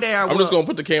 Oh. One day I'm just gonna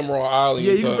put the camera on Ollie.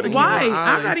 Yeah, you can put the Why? camera on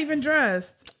Ollie. I'm not even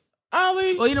dressed.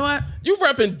 Ollie. Well, you know what? You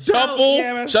repping Duffel.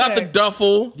 Yeah, Shout out to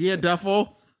Duffel. Yeah,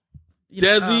 Duffel.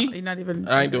 Desi. You're not even.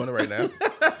 I ain't doing it right now.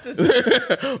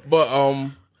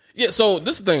 But yeah. So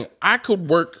this is the thing. I could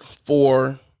work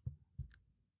for.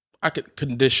 I could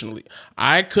conditionally.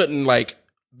 I couldn't like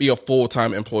be a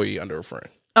full-time employee under a friend.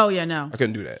 Oh yeah, no. I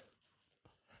couldn't do that.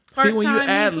 See, when you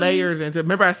add layers into,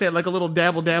 remember I said like a little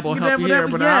dabble help you here,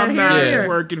 but I'm not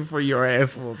working for your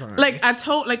ass full time. Like I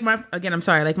told, like I'm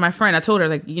sorry, like my friend, I told her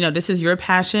like, you know, this is your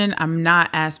passion. I'm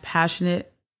not as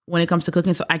passionate when it comes to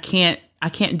cooking, so I can't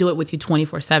do it with you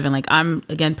 24/7. Like I'm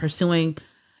again pursuing,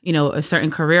 you know, a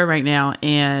certain career right now,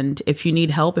 and if you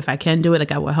need help, if I can do it,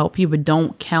 like I will help you, but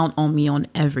don't count on me on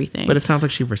everything. But it sounds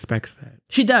like she respects that.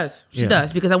 She does. She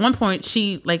does. Because at one point,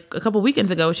 she, like a couple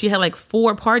weekends ago, she had like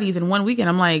 4 parties in one weekend.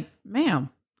 I'm like, ma'am,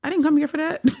 I didn't come here for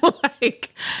that.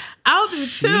 Like, I'll do 2.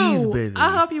 She's busy.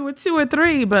 I'll help you with 2 or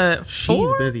 3, but 4?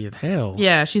 She's busy as hell.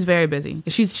 Yeah, she's very busy.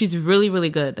 She's really, really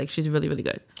good. Like, she's really, really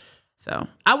good. So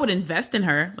I would invest in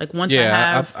her. Like once I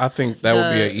have, I think that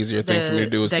would be an easier thing for me to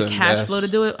do. Is the to cash invest. flow to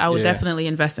do it. I would definitely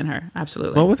invest in her.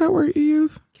 Absolutely. What was that word you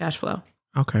used? Cash flow.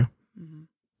 Okay.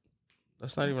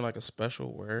 That's not even like a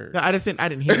special word. No, I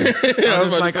didn't hear it.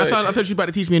 I thought you were about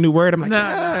to teach me a new word. I'm like,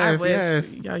 I wish.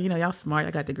 yes. Y'all, you know, y'all smart.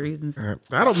 I got degrees and stuff.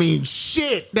 That don't mean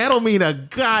shit. That don't mean a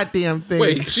goddamn thing.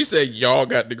 Wait, she said y'all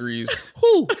got degrees.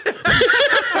 Who?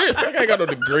 I ain't got no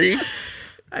degree.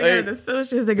 I got an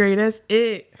associate's degree. That's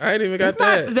it. I ain't even got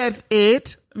that. That's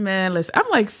it. Man, listen, I'm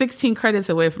like 16 credits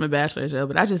away from a bachelor's, though,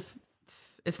 but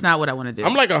it's not what I want to do.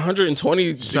 I'm like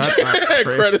 120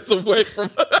 credits away from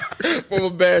a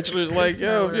bachelor's. Like,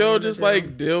 yo, just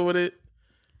like deal with it.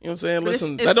 You know what I'm saying?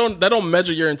 Listen, that don't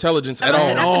measure your intelligence at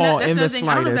all. That's another thing.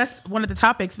 I don't know if that's one of the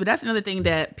topics, but that's another thing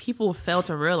that people fail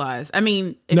to realize. I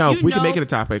mean, we can make it a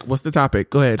topic. What's the topic?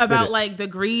 Go ahead. About like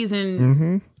degrees and.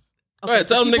 Mm-hmm. Go ahead,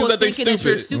 tell them niggas that they stupid. That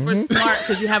you're super smart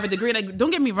because you have a degree. Like, don't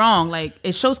get me wrong. Like,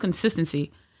 it shows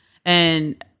consistency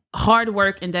and hard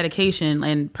work and dedication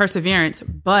and perseverance.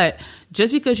 But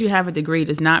just because you have a degree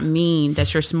does not mean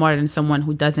that you're smarter than someone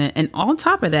who doesn't. And on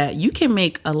top of that, you can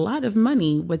make a lot of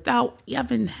money without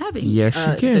even having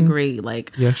a degree.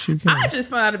 Like, yes, you can. I just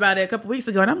found out about it a couple weeks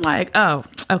ago, and I'm like, oh,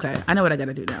 okay, I know what I got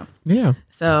to do now. Yeah.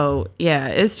 So yeah,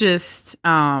 it's just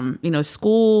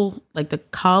school, like the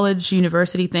college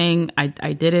university thing. I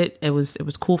did it. It was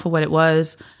cool for what it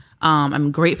was.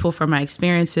 I'm grateful for my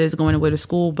experiences going away to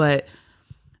school, but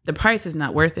the price is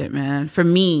not worth it, man. For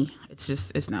me,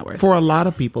 it's not worth it. For a lot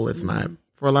of people, it's not.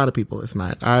 For a lot of people, it's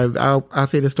not. I'll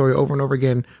say this story over and over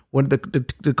again. When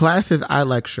the classes I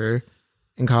lecture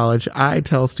in college, I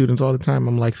tell students all the time,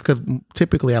 I'm like, because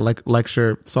typically I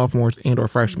lecture sophomores and or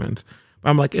freshmen.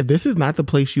 I'm like, if this is not the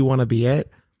place you want to be at,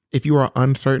 if you are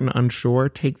uncertain, unsure,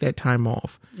 take that time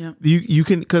off. Yeah. You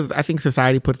can, because I think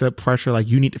society puts that pressure, like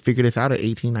you need to figure this out at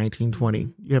 18, 19,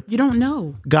 20. You don't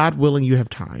know. God willing, you have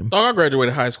time. Dog, I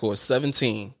graduated high school at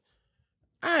 17.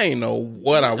 I ain't know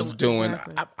what I was doing.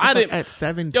 Exactly. I didn't. At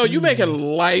 17. Yo, you making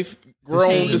life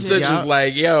grown decisions Yep.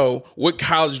 like, yo, what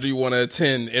college do you want to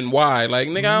attend and why? Like,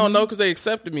 nigga, I don't know because they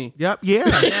accepted me. Yep. Yeah. You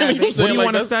know what I'm What do saying? you Like,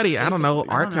 want to that's- study? I don't know.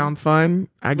 Art know. sounds fun,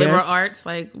 I guess. Liberal arts,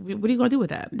 like, what are you gonna do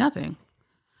with that? Nothing.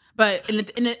 But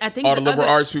I think All the liberal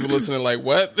arts people listening, like,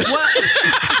 what? Like,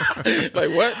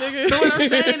 what, nigga? So what I'm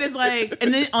saying is like,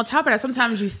 and then on top of that,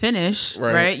 sometimes you finish,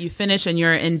 right? You finish and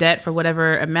you're in debt for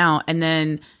whatever amount. And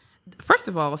then, first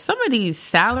of all, some of these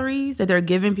salaries that they're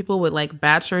giving people with like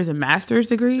bachelor's and master's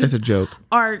degrees It's a joke.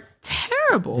 are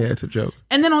terrible. Yeah, it's a joke.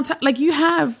 And then on top, like you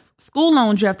have school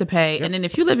loans you have to pay. And then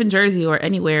if you live in Jersey or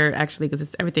anywhere, actually, because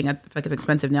it's everything, I feel like it's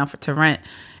expensive now to rent,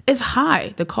 it's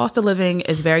high. The cost of living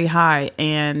is very high.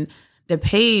 And the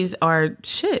pays are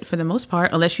shit for the most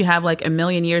part, unless you have like a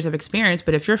million years of experience.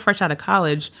 But if you're fresh out of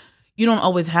college, you don't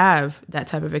always have that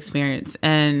type of experience.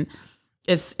 And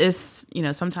it's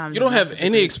sometimes You don't have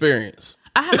any experience.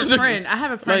 I have a friend.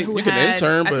 Like, who you can had,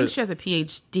 intern, I but- think she has a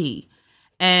PhD,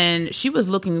 and she was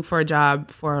looking for a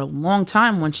job for a long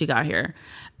time when she got here,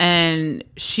 and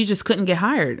she just couldn't get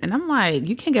hired. And I'm like,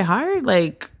 you can't get hired,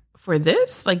 like for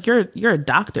this? Like you're a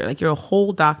doctor, like you're a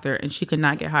whole doctor, and she could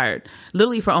not get hired.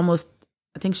 Literally for almost,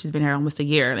 I think she's been here almost a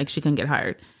year. Like she couldn't get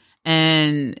hired,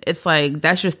 and it's like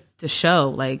that's just to show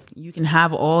like you can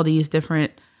have all these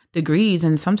different degrees,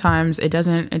 and sometimes it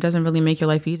doesn't really make your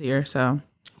life easier. So.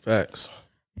 Facts.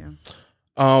 Yeah.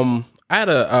 I had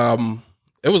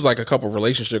it was like a couple of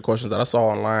relationship questions that I saw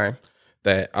online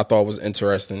that I thought was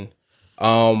interesting.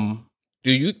 Do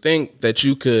you think that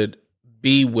you could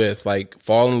be with, like,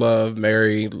 fall in love,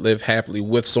 marry, live happily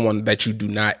with someone that you do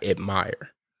not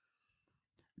admire?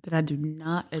 That I do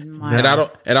not admire.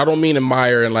 And I don't mean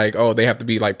admire and like, oh, they have to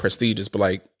be like prestigious, but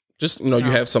like just, you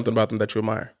have something about them that you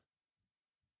admire.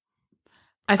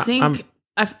 I think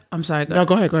I'm sorry. No,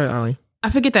 go ahead, Ali. I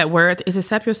forget that word. Is it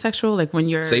sapiosexual? Like when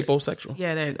you're Sapiosexual.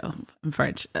 Yeah, there you go. I'm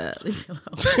French. Leave me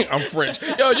alone. I'm French.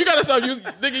 Yo, you gotta stop.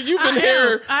 Nigga, you've been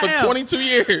here for 22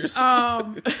 years. Is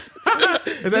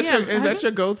that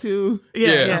your go-to?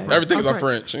 Yeah. Everything is I'm on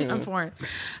French. I'm foreign.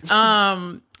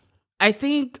 I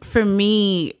think for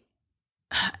me,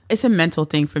 it's a mental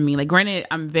thing for me. Like, granted,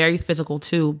 I'm very physical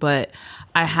too, but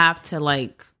I have to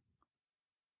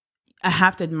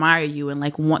admire you and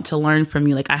like want to learn from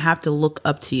you. Like I have to look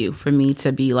up to you for me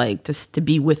to be like to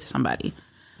be with somebody.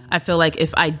 I feel like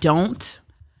if I don't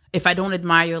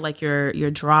admire like your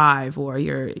drive or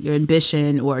your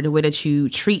ambition or the way that you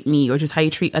treat me or just how you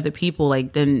treat other people,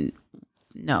 like then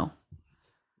no.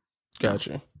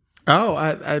 Gotcha. Oh,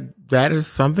 I that is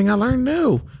something I learned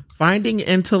new. Finding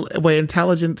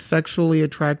intelligent, sexually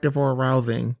attractive or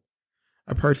arousing.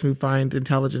 A person who finds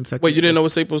intelligent sexually. Wait, you didn't know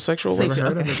what sapiosexual was? Never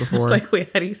heard of it before. Like, wait,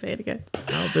 how do you say it again?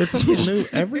 Oh, there's something new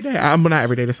every day. I'm not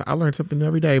every day. I learn something new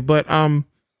every day. But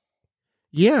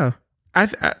yeah, I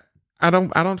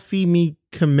don't see me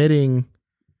committing,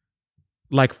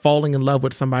 like falling in love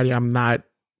with somebody I'm not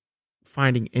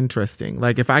finding interesting.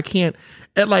 Like if I can't,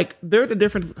 like there's a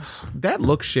difference. That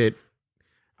look shit.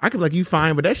 I could be like, you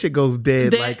fine, but that shit goes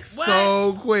dead like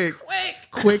so quick.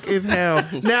 Quick as hell.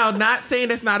 Now, not saying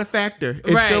that's not a factor.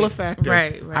 It's still a factor.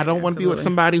 Right. I don't want to be with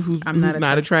somebody who's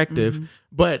not attractive.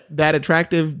 But that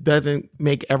attractive doesn't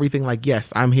make everything like,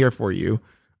 yes, I'm here for you.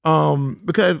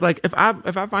 Because like if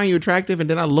I find you attractive and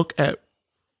then I look at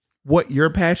what you're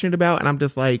passionate about and I'm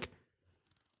just like,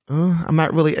 I'm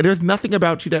not really, there's nothing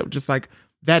about you that just like,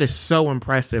 that is so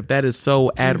impressive. That is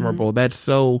so admirable. That's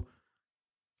so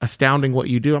astounding what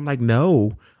you do. I'm like,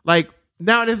 no. Like,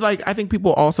 now it is like, I think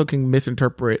people also can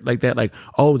misinterpret like that, like,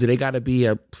 oh, do they got to be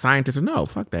a scientist? No,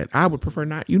 fuck that. I would prefer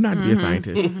not to be a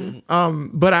scientist.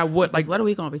 But I would like. What are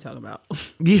we going to be talking about?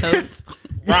 Yeah.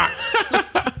 Rocks.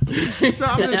 So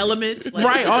I'm just, elements, like,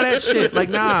 right? All that shit. Like,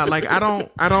 nah. Like, I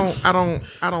don't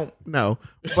know.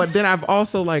 But then I've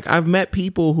also like I've met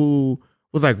people who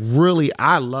was like really.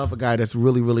 I love a guy that's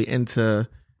really really into.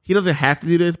 He doesn't have to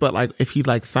do this, but like if he's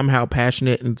like somehow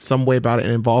passionate in some way about it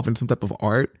and involved in some type of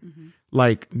art.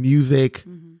 Like music,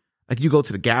 like you go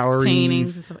to the galleries,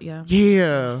 paintings and stuff,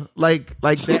 yeah, like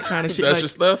that kind of shit. That's like, your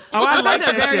stuff. Oh, I like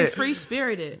they're that very shit. free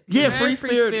spirited. Yeah, free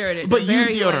spirited, but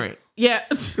use deodorant. Yeah,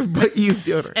 but use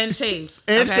deodorant and shave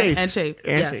and shave.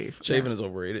 Shave. Shaving is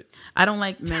overrated. I don't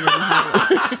like men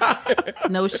that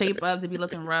have no shape up to be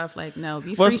looking rough. Like no,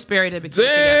 be free spirited.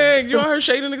 Dang, you don't heard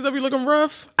shading niggas that be looking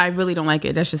rough? I really don't like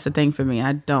it. That's just a thing for me.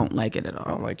 I don't like it at all.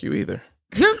 I don't like you either.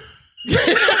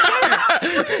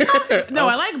 No,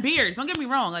 I like beards. Don't get me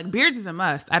wrong. Like beards is a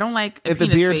must. I don't like if the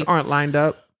beards face. aren't lined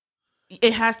up.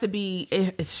 It has to be.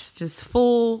 It's just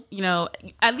full.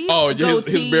 At least. Oh,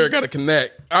 his beard got to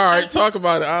connect. All right, talk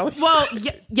about it, Ollie. Well,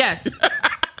 yes.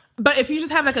 But if you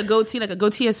just have like a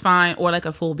goatee is fine, or like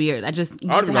a full beard. I don't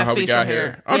even know how we got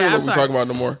here. I don't even know what we're talking about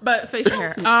no more. But facial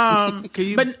hair.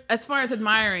 But as far as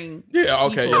admiring,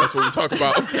 okay, that's what we talk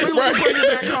about. Right.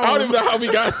 I don't even know how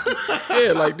we got.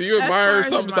 Yeah, like, do you admire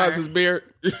something besides his beard?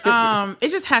 It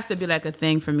just has to be like a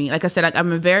thing for me. Like I said, I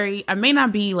may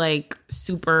not be like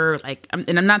super like,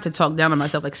 and I'm not to talk down on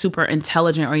myself like super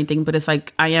intelligent or anything, but it's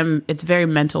like it's very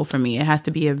mental for me. It has to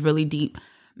be a really deep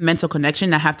mental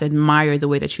connection. I have to admire the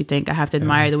way that you think. I have to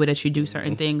admire the way that you do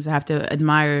certain things. I have to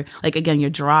admire, like, again, your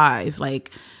drive,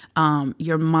 like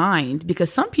your mind.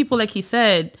 Because some people, like he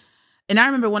said, and I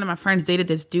remember one of my friends dated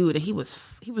this dude, and he was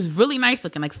really nice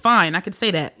looking, like fine, I could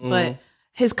say that, but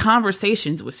his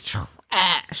conversations was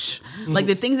trash. Like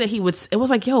the things that he would, it was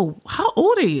like, yo, how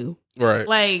old are you? Right.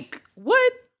 Like,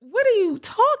 what are you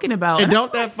talking about? And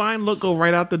don't that fine look go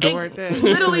right out the door at that?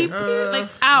 Literally, like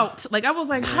out. Like I was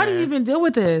like, how do you even deal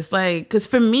with this? Like, because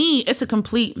for me, it's a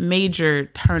complete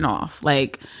major turnoff.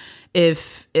 Like,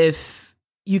 if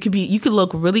you could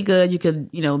look really good, you could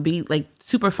be like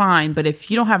super fine, but if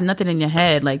you don't have nothing in your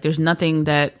head, like there's nothing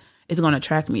that is going to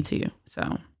attract me to you.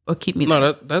 So or keep me.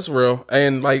 No, that's real.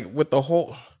 And like with the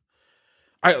whole,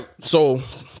 so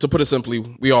to put it simply,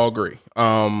 we all agree.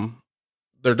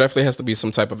 There definitely has to be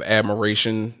some type of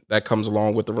admiration that comes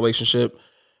along with the relationship,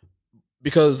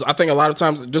 because I think a lot of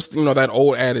times, just that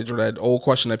old adage or that old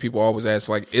question that people always ask,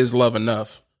 like, is love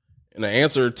enough? And the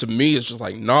answer to me is just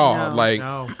like, no. Like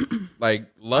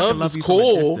love is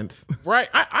cool, right?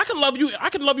 I can love you. I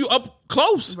can love you up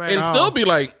close and still be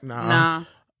like, nah.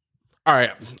 All right,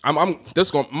 I'm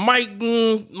this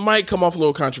might come off a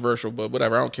little controversial, but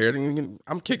whatever. I don't care.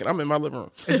 I'm kicking. I'm in my living room.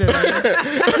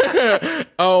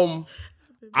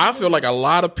 I feel like a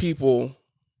lot of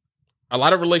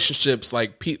relationships,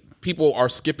 like people are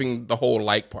skipping the whole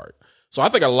like part. So I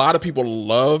think a lot of people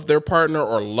love their partner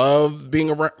or love being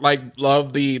around, like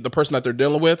love the person that they're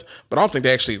dealing with, but I don't think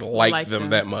they actually like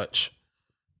them that much.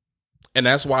 And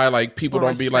that's why like people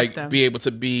don't be able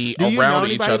to be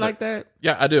around each other like that.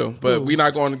 Yeah, I do, but we're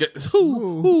not going to get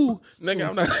who nigga.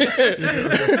 I'm not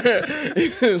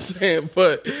saying,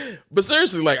 but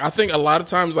seriously, like I think a lot of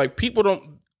times like people don't.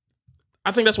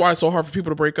 I think that's why it's so hard for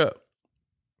people to break up,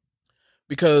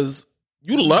 because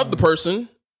you love the person,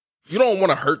 you don't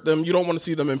want to hurt them, you don't want to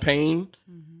see them in pain,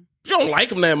 you don't like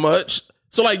them that much,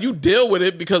 so like you deal with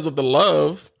it because of the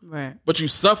love, right? But you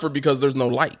suffer because there's no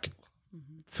like.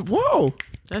 Whoa!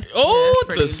 The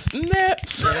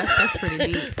snaps. Yeah, that's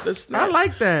pretty deep. I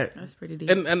like that. That's pretty deep.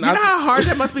 And you know how hard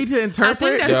that must be to interpret.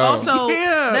 I think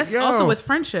that's also with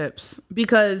friendships,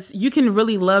 because you can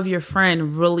really love your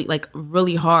friend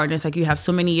really hard. And it's like you have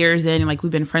so many years in, and like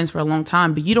we've been friends for a long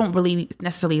time, but you don't really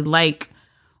necessarily like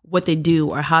what they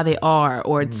do or how they are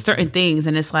or certain things,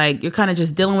 and it's like you're kind of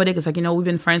just dealing with it because like we've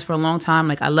been friends for a long time.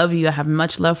 Like I love you, I have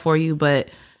much love for you, but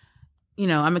I'm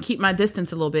gonna keep my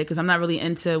distance a little bit because I'm not really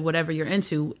into whatever you're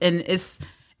into, and it's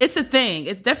a thing.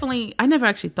 It's definitely, I never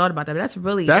actually thought about that, but that's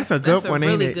a good one,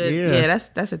 really ain't it? Yeah,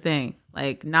 that's a thing.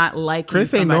 Like not liking.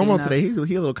 Chris ain't normal enough today.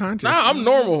 He a little conscious. Nah, I'm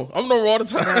normal. I'm normal all the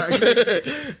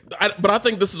time. But I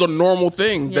think this is a normal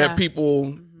thing that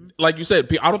people, like you said,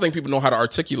 I don't think people know how to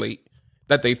articulate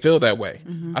that they feel that way.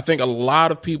 I think a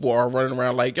lot of people are running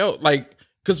around like, yo, like,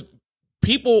 because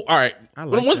people, all right.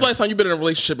 When's the last time you've been in a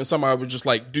relationship and somebody was just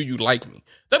like, do you like me?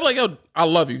 They'd be like, yo, I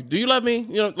love you. Do you love me?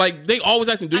 Like they always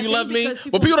asking, do you love me?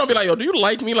 But people don't be like, yo, do you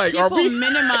like me? Like,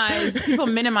 people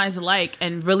minimize like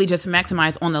and really just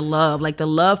maximize on the love. Like the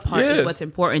love part is what's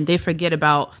important. They forget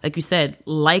about, like you said,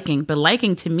 liking. But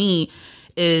liking to me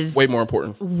is way more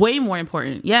important. Way more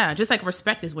important. Yeah. Just like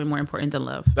respect is way more important than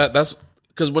love. That's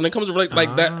because when it comes to like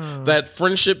that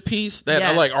friendship piece,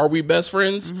 that like, are we best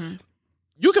friends?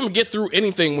 You can get through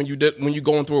anything when you're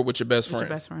going through it with your best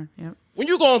friend. Yep. When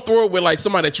you're going through it with like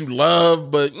somebody that you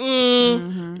love, but you're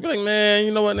like, man,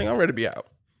 you know what, nigga, I'm ready to be out.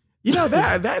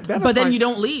 That. But then you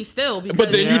don't leave still.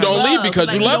 But then you don't leave because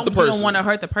like, you love the person. You don't want to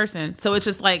hurt the person, so it's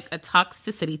just like a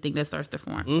toxicity thing that starts to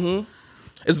form.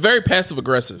 It's very passive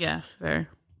aggressive. Yeah, very.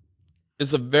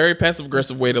 It's a very passive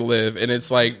aggressive way to live, and it's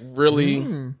like really.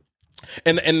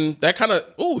 And that kind of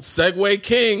segue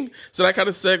king. So that kind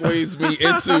of segues me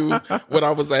into what I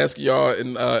was asking y'all,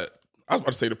 and I was about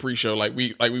to say the pre-show, like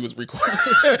we was recording,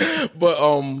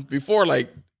 but before,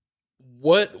 like,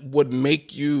 what would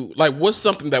make you like? What's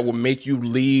something that would make you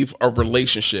leave a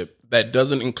relationship that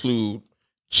doesn't include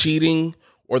cheating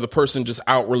or the person just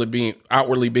outwardly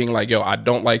being like, yo, I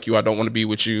don't like you, I don't want to be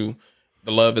with you,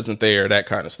 the love isn't there, that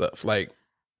kind of stuff. Like,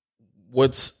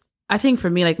 I think for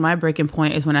me, like, my breaking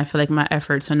point is when I feel like my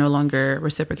efforts are no longer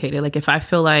reciprocated. Like, if I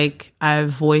feel like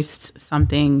I've voiced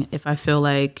something, if I feel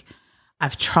like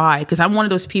I've tried, because I'm one of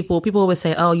those people always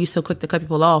say, oh, you're so quick to cut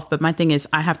people off. But my thing is,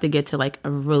 I have to get to like a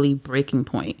really breaking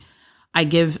point. I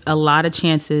give a lot of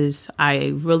chances.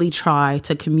 I really try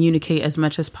to communicate as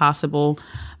much as possible.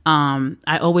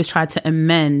 I always try to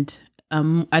amend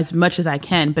as much as I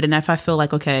can. But then if I feel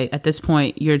like, okay, at this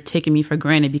point, you're taking me for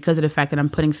granted because of the fact that I'm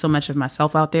putting so much of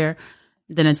myself out there,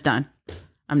 then it's done.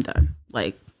 I'm done.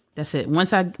 Like, that's it.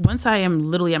 Once I am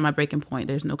literally at my breaking point,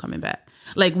 there's no coming back.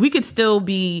 Like, we could still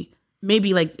be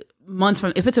maybe like months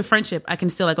from, if it's a friendship, I can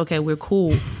still like, okay, we're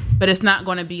cool, but it's not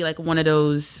going to be like one of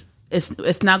those,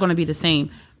 it's not going to be the same.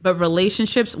 But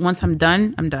relationships, once I'm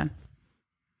done, I'm done.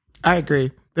 I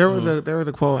agree. There was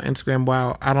a quote on Instagram.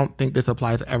 Wow, I don't think this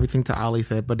applies to everything to Ali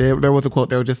said, but there was a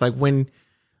quote. They were just like, when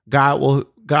God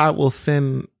will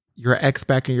send your ex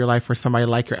back in your life for somebody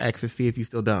like your ex to see if you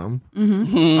still dumb.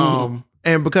 Mm-hmm.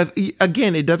 And because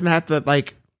again, it doesn't have to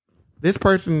like this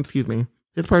person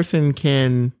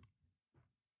can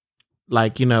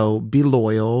like, you know, be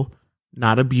loyal,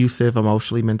 not abusive,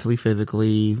 emotionally, mentally,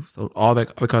 physically, so all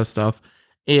that kind of stuff,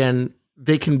 and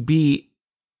they can be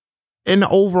an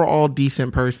overall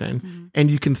decent person,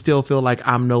 and you can still feel like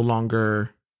I'm no longer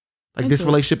like this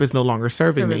relationship is no longer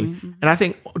serving me. Mm-hmm. And I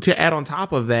think to add on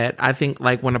top of that, I think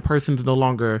like when a person's no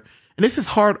longer, and this is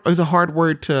hard, is a hard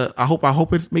word to, I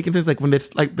hope it's making sense. Like when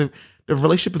it's like the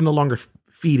relationship is no longer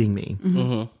feeding me.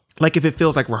 Mm-hmm. Like if it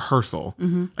feels like rehearsal,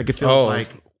 like it feels like.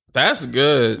 That's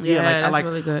good. Yeah, that's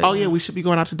really good. Oh yeah, we should be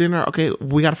going out to dinner. Okay,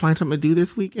 we got to find something to do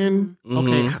this weekend. Mm-hmm.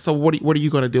 Okay, so what are you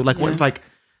going to do? Like when it's like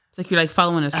you're like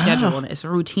following a schedule and it's a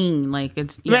routine. Like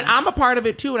it's. Man, I'm a part of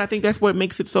it too, and I think that's what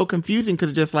makes it so confusing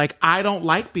because just like I don't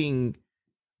like being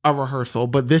a rehearsal,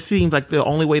 but this seems like the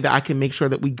only way that I can make sure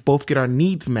that we both get our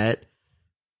needs met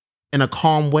in a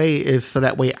calm way is so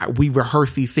that way we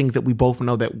rehearse these things that we both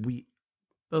know that we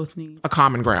both need a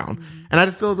common ground. Mm-hmm. And I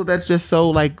just feel that that's just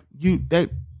so like that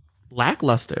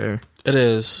lackluster. It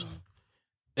is.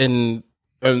 And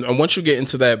once you get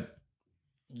into that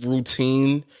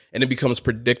routine and it becomes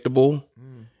predictable,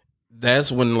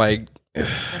 that's when like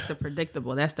that's the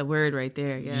predictable. That's the word right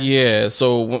there. Yeah.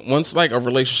 So once like a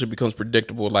relationship becomes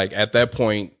predictable, like at that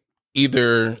point,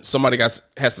 either somebody has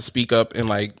to speak up and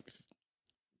like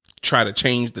try to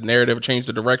change the narrative, change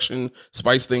the direction,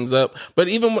 spice things up. But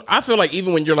I feel like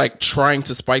even when you're like trying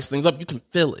to spice things up, you can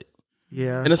feel it.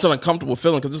 Yeah. And it's an uncomfortable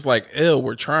feeling because it's like, ew,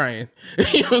 we're trying.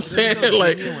 You know what I'm saying?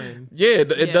 Like,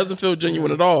 it doesn't feel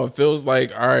genuine at all. It feels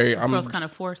like, all right, it feels kind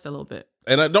of forced a little bit.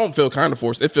 And I don't feel kind of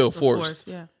forced. It feels forced.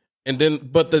 Yeah. And then,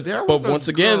 but once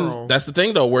again, that's the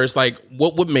thing though, where it's like,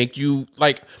 what would make you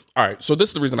like, all right, so this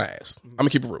is the reason I asked. I'm gonna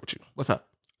keep it real with you. What's up?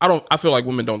 I feel like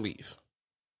women don't leave.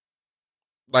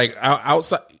 Like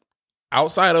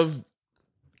outside of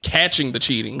catching the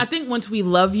cheating. I think once we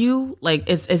love you, like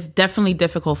it's definitely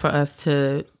difficult for us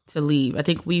to leave. I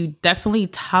think we definitely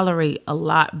tolerate a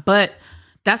lot, but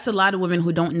that's a lot of women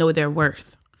who don't know their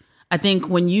worth. I think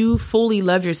when you fully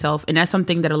love yourself, and that's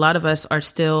something that a lot of us are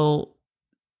still,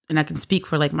 and I can speak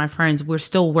for like my friends, we're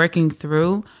still working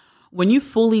through. When you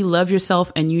fully love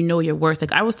yourself and you know your worth,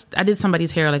 like I did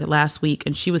somebody's hair like last week,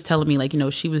 and she was telling me like, you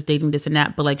know, she was dating this and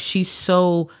that, but like she's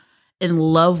so in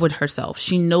love with herself.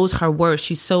 She knows her worth.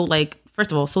 She's so like,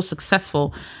 first of all, so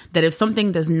successful that if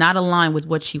something does not align with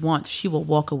what she wants, she will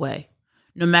walk away.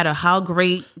 No matter how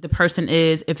great the person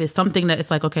is, if it's something that it's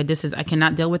like, okay, I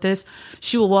cannot deal with this,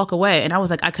 she will walk away. And I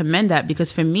was like, I commend that,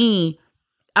 because for me,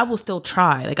 I will still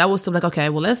try. Like I will still like, okay,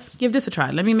 well, let's give this a try.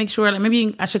 Let me make sure, like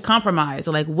maybe I should compromise,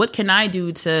 or like, what can I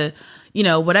do to, you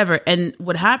know, whatever. And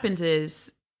what happens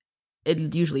is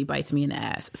it usually bites me in the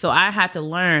ass. So I had to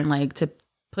learn like to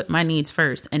put my needs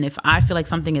first. And if I feel like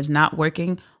something is not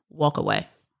working, walk away.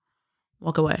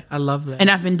 Walk away. I love that. And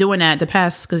I've been doing that the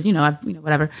past, because,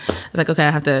 whatever. It's like, okay,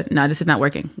 I have to, no, this is not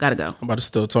working. Gotta go. I'm about to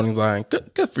steal Tony's line.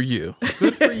 Good for you.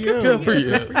 Good for you. Good for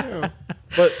you.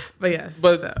 But yes.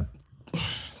 But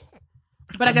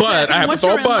like I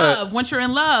said, once you're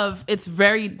in love, it's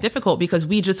very difficult, because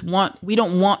we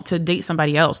don't want to date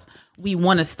somebody else. We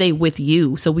want to stay with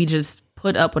you. So we just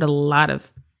put up with a lot of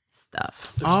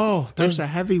stuff. There's a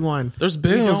heavy one. There's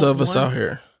billions of us out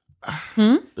here.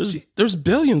 There's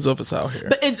billions of us out here.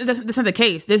 But that's not the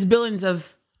case. There's billions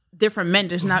of different men.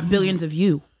 There's not billions of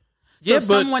you. So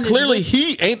but clearly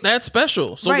he ain't that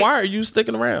special. So why are you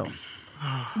sticking around?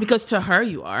 Because to her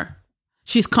you are.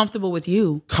 She's comfortable with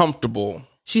you. Comfortable.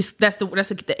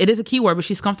 it is a key word, but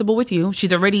she's comfortable with you.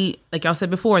 She's already, like y'all said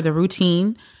before, the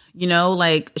routine, you know,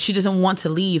 like she doesn't want to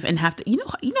leave and have to, you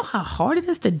know how hard it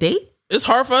is to date? It's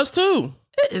hard for us too.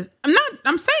 It is.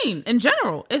 I'm saying in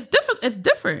general, it's different. It's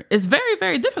different. It's very,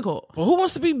 very difficult. Well, who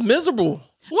wants to be miserable?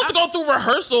 Who wants to go through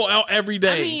rehearsal out every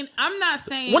day? I mean, I'm not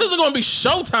saying. When is it going to be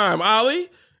showtime, Ollie?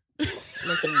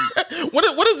 Listen,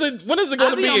 when is it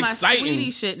going to be exciting?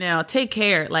 Sweetie shit now. Take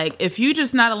care. Like if you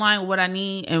just not aligned with what I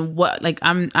need and what, like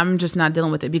I'm just not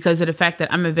dealing with it because of the fact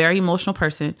that I'm a very emotional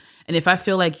person, and if I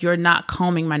feel like you're not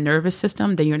calming my nervous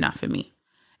system, then you're not for me.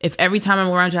 If every time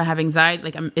I'm around you I have anxiety,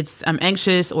 like I'm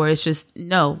anxious, or it's just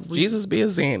no. Jesus be a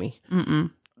Zanny.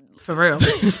 For real.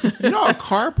 You know, a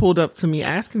car pulled up to me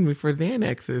asking me for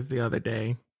Xanaxes the other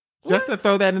day. Just to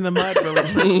throw that in the mud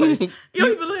really quickly. You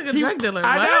don't even look like a drug dealer.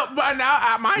 I know, but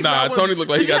now Tony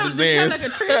looked like he got the Xans.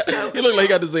 He looked like he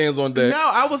got the Xans on deck. No,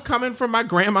 I was coming from my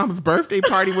grandma's birthday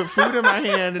party with food in my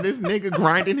hand, and this nigga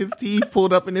grinding his teeth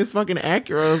pulled up in this fucking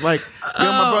Acura. I was like, yo,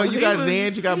 my bro, you got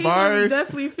Xans, you got bars.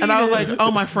 And I was like, oh,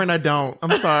 my friend, I don't.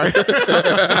 I'm sorry.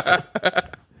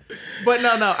 But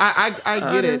no, I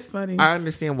get it. Funny. I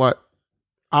understand what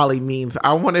Ollie means.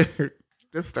 I want to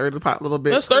just stir the pot a little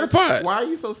bit. Let's stir the pot. Why are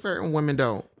you so certain women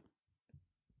don't?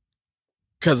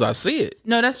 Because I see it.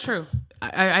 No, that's true.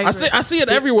 I see it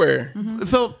everywhere. Mm-hmm.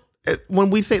 So when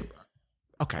we say,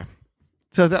 okay,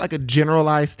 so is that like a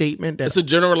generalized statement? It's a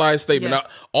generalized statement. Yes. Now,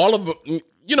 all of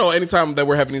you know, anytime that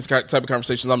we're having these type of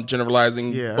conversations, I'm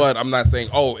generalizing, but I'm not saying,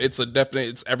 oh, it's a definite,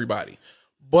 it's everybody.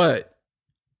 But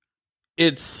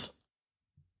it's,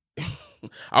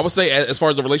 I would say as far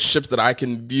as the relationships that I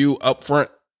can view up front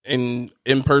in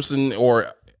person or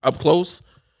up close,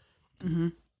 I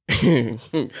know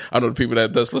the people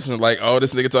that's listening like, oh,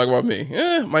 this nigga talking about me.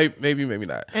 Maybe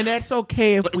not. And that's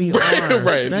okay if we are.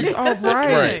 Right. That's all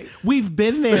right. We've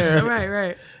been there.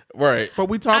 Right. But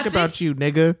we talk about you,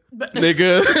 nigga.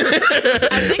 Nigga.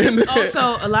 I think it's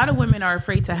also, a lot of women are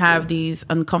afraid to have these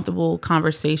uncomfortable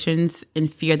conversations in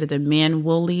fear that the man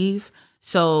will leave.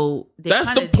 So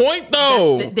that's the point,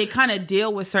 though. They kind of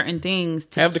deal with certain things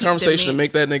to have the conversation and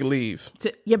make that nigga leave.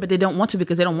 But they don't want to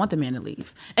because they don't want the man to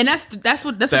leave, and that's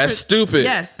stupid.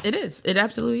 Yes, it is. It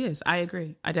absolutely is. I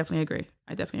agree. I definitely agree.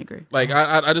 Like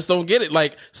I just don't get it.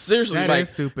 Like seriously, that like is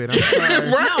stupid. I'm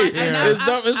sorry. Right? No,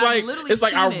 It's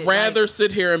like I'd rather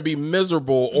sit here and be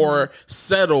miserable or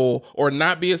settle or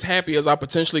not be as happy as I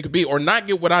potentially could be or not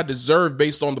get what I deserve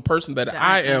based on the person that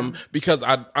I am because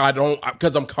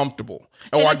because I'm comfortable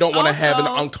or I don't want to have an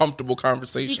uncomfortable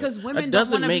conversation. Because women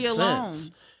don't want to be alone.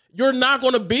 You're not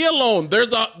going to be alone.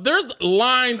 There's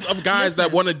lines of guys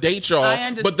that want to date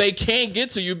y'all, but they can't get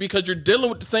to you because you're dealing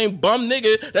with the same bum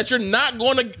nigga that's not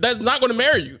going to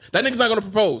marry you. That nigga's not going to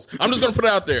propose. I'm just going to put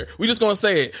it out there. We just going to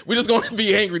say it. We just going to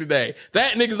be angry today.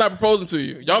 That nigga's not proposing to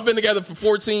you. Y'all been together for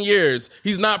 14 years.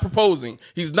 He's not proposing.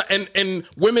 He's not, and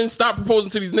wowomen stop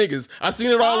proposing to these niggas. I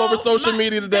seen it all over social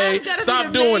media today.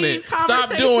 Stop doing it.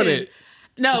 Stop doing it.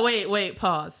 No, wait,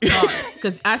 pause.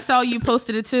 Because I saw you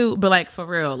posted it too, but like for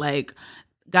real, like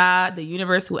God, the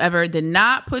universe, whoever did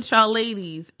not put y'all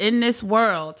ladies in this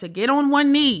world to get on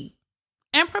one knee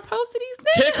and propose to these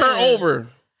niggas. Kick her over.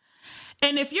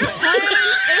 And if your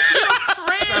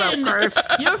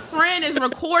friend is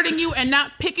recording you and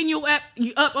not picking you up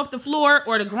off the floor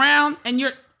or the ground,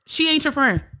 and she ain't your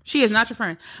friend. She is not your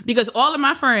friend. Because all of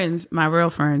my friends, my real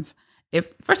friends,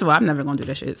 first of all, I'm never gonna do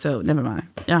that shit, so never mind.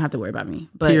 You don't have to worry about me.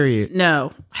 But period.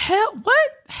 No. Hell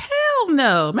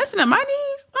no. Messing up my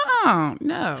knees?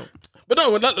 No. But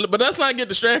no, but let's not get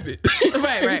distracted.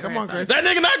 Right. Come on, Chris. That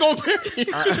nigga not gonna marry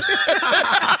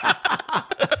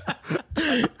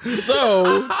you.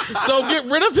 So get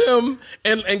rid of him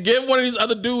and give one of these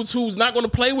other dudes who's not gonna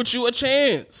play with you a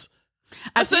chance.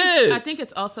 I think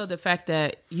it's also the fact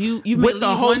that you may with leave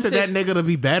the hope that nigga to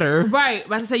be better, right?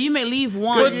 But I say you may leave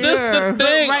one, but this the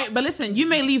thing, right? But listen, you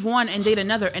may leave one and date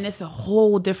another, and it's a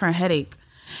whole different headache.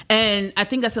 And I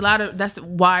think that's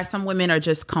why some women are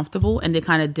just comfortable and they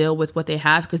kind of deal with what they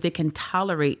have because they can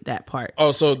tolerate that part.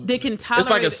 Oh, so they can tolerate. It's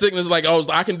like a sickness. Like, oh,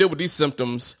 I can deal with these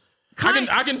symptoms.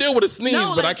 I can deal with a sneeze,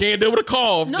 but I can't deal with a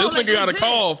cough. This nigga got a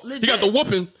cough. Legit. He got the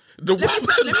whooping. Let me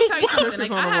tell you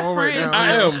something. Like,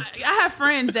 I have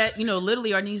friends that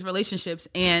literally are in these relationships,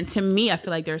 and to me, I feel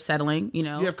like they're settling. You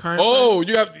have current. Oh,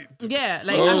 you have. Yeah,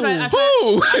 like I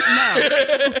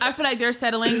feel like they're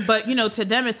settling, but to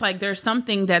them, it's like there's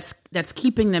something that's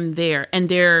keeping them there, and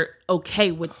they're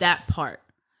okay with that part,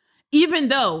 even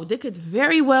though they could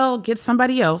very well get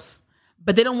somebody else.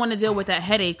 But they don't want to deal with that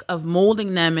headache of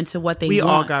molding them into what they want. We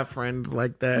all got friends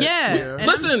like that. Yeah.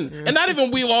 Listen, and not even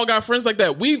we all got friends like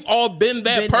that. We've all been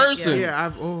that person. I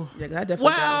definitely.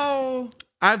 Well,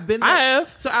 I've been. I have.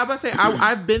 So I was about to say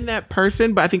I've been that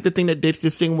person, but I think the thing that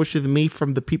distinguishes me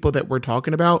from the people that we're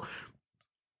talking about,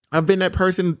 I've been that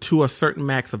person to a certain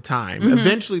max of time. Mm-hmm.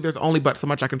 Eventually, there's only but so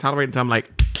much I can tolerate until I'm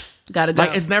like, gotta go.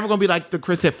 Like, it's never gonna be like the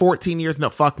Chris said, 14 years. No,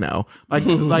 fuck no. Like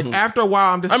after a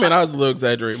while, I'm just. I mean, I was a little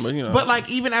exaggerating, but you know. But like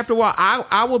even after a while,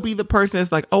 I will be the person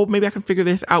that's like, oh, maybe I can figure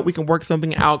this out. We can work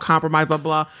something out, compromise, blah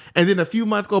blah. And then a few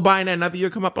months go by, and then another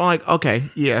year come up. I'm like, okay,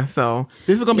 yeah. So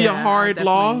this is gonna be a hard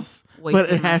loss.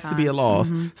 But it has to be a loss.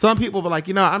 Mm-hmm. Some people were like,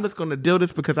 I'm just going to deal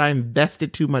this because I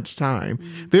invested too much time.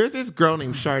 Mm-hmm. There's this girl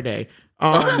named Sade.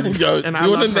 And I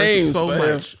love her so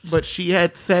much. But she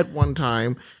had said one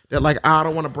time that like, I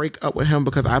don't want to break up with him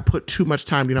because I put too much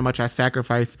time. You know how much I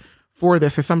sacrificed for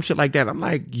this or some shit like that. I'm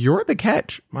like, you're the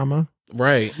catch, mama.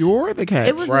 Right. You're the catch.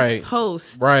 It was this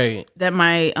post that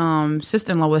my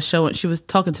sister-in-law was showing. She was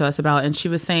talking to us about, and she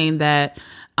was saying that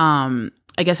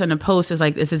I guess in the post is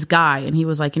like, it's this guy, and he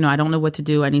was like, I don't know what to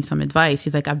do. I need some advice.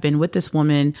 He's like, I've been with this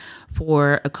woman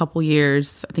for a couple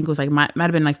years. I think it was like, might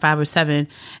have been like 5 or 7,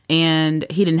 and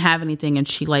he didn't have anything, and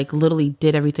she like literally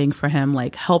did everything for him,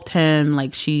 like helped him.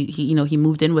 Like he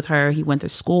moved in with her. He went to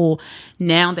school.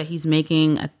 Now that he's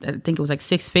making, I think it was like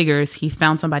 6 figures, he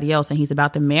found somebody else, and he's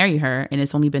about to marry her, and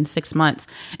it's only been 6 months,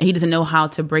 and he doesn't know how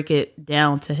to break it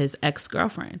down to his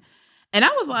ex-girlfriend. And I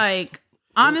was like,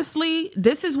 honestly,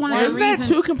 this is one of the reasons.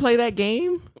 That 2 can play that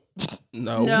game?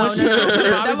 No.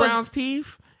 Bobby Brown's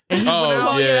teeth?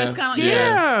 Yeah.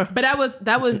 Yeah. But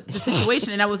that was the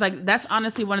situation. And I was like, that's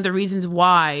honestly one of the reasons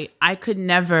why I could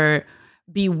never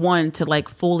be one to like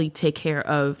fully take care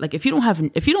of, like, if you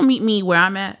don't meet me where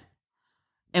I'm at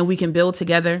and we can build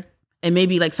together, and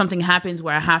maybe like something happens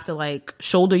where I have to like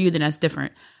shoulder you, then that's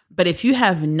different. But if you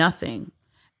have nothing,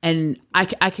 and I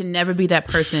can never be that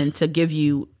person to give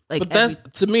you, like,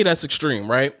 but to me, that's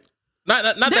extreme, right? Not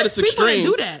that it's extreme.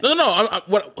 Do that. No.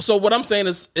 What I'm saying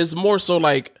is more so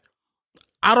like,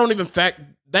 I don't even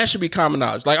that should be common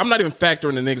knowledge. Like, I'm not even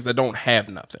factoring the niggas that don't have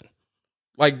nothing.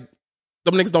 Like,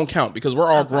 them niggas don't count because we're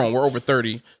all grown. We're over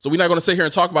 30. So we're not going to sit here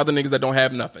and talk about the niggas that don't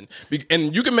have nothing.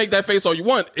 And you can make that face all you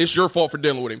want. It's your fault for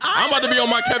dealing with him. I'm about to be on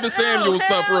my Kevin Samuels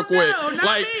stuff real quick.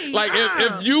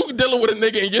 If you dealing with a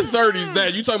nigga in your 30s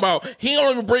that you talking about, he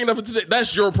don't even bring nothing to today,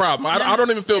 that's your problem. I don't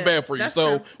even feel bad for you.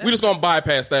 So we just going to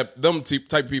bypass them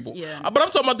type of people. Yeah. But I'm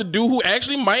talking about the dude who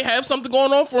actually might have something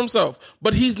going on for himself,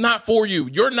 but he's not for you.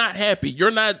 You're not happy.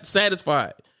 You're not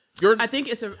satisfied. I think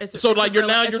it's so like you're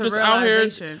just out here,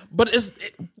 but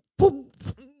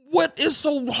what is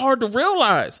so hard to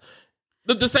realize?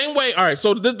 The same way. All right,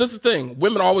 so this is the thing.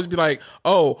 Women always be like,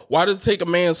 "Oh, why does it take a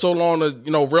man so long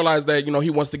to realize that he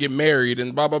wants to get married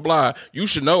and blah blah blah?" You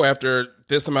should know after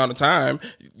this amount of time.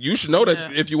 You should know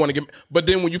that if you want to get. But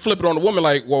then when you flip it on the woman,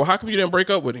 like, well, how come you didn't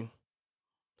break up with him?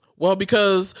 Well,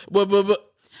 because but.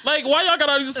 Like, why y'all got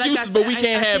all these excuses, but we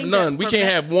can't have none? We can't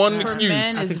have one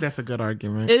excuse. I think that's a good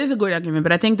argument. It is a good argument,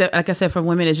 but I think that, like I said, for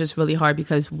women, it's just really hard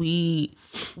because we're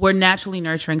naturally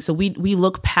nurturing, so we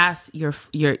look past your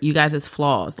guys'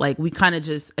 flaws. Like, we kind of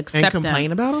just accept and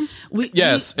complain them. About them.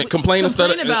 And complain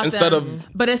instead of.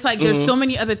 But it's like there's so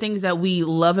many other things that we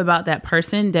love about that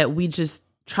person that we just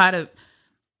try to.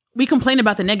 We complain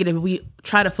about the negative. We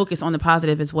try to focus on the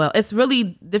positive as well. It's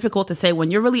really difficult to say when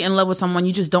you're really in love with someone,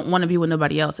 you just don't want to be with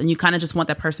nobody else. And you kind of just want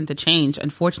that person to change,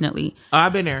 unfortunately.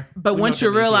 I've been there. But once you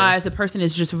realize the person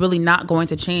is just really not going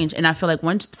to change. And I feel like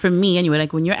for me anyway,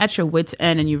 like when you're at your wit's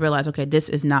end and you realize, okay, this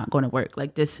is not going to work.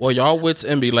 Like this. Well, y'all wit's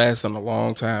end be lasting a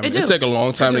long time. It take a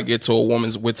long time to get to a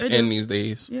woman's wit's end these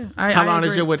days. Yeah. How long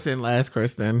does your wit's end last,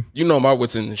 Kristen? My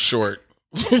wit's end is short.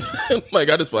 Like,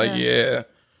 I just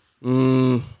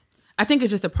I think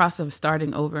it's just a process of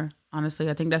starting over. Honestly,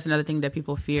 I think that's another thing that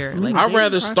people fear. Like, I'd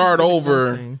rather start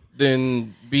over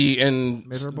than be in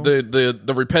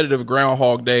the repetitive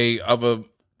Groundhog Day of a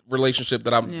relationship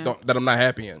that I'm not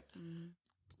happy in.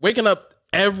 Waking up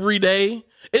every day,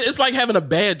 it's like having a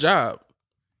bad job.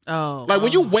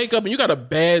 When you wake up and you got a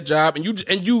bad job and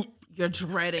you're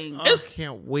dreading. I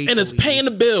can't wait. And it's paying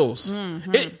the bills.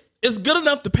 Mm-hmm. It's good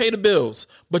enough to pay the bills,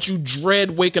 but you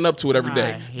dread waking up to it every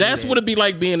day. That's what it'd be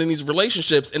like being in these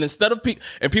relationships. And instead of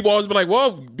people always be like,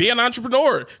 well, be an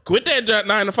entrepreneur. Quit that job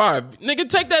 9 to 5. Nigga,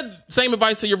 take that same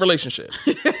advice to your relationship.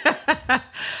 But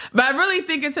I really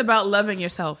think it's about loving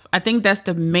yourself. I think that's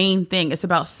the main thing. It's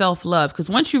about self-love. Because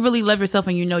once you really love yourself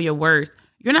and you know your worth,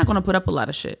 you're not going to put up a lot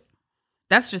of shit.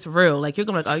 That's just real. Like, you're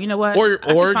going to be like, oh, you know what? Or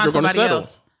you're going to settle.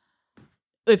 Else.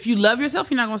 If you love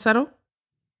yourself, you're not going to settle.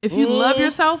 If you love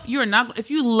yourself, you're not. If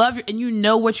you love and you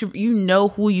know you know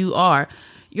who you are,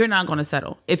 you're not going to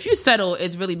settle. If you settle,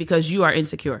 it's really because you are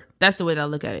insecure. That's the way that I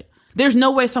look at it. There's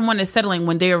no way someone is settling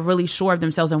when they are really sure of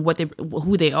themselves and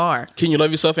who they are. Can you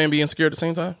love yourself and be insecure at the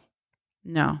same time?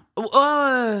 No.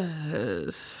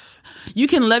 You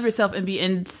can love yourself and be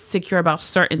insecure about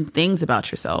certain things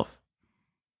about yourself,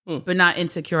 but not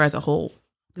insecure as a whole.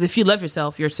 Because if you love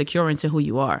yourself, you're secure into who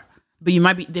you are. But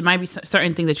there might be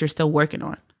certain things that you're still working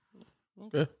on.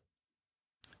 Okay.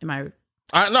 Am I?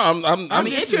 I'm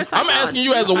asking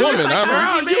you as a woman.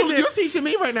 You're teaching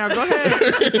me right now. Go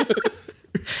ahead.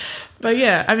 But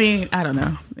yeah, I mean, I don't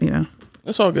know.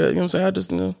 It's all good. You know what I'm saying? I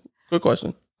just good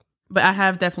question. But I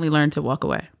have definitely learned to walk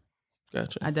away.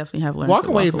 Gotcha. I definitely have learned walk to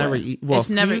away. It's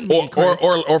never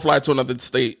or fly to another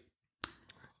state.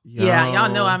 Yeah,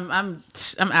 y'all know I'm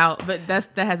out, but that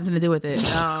has nothing to do with it.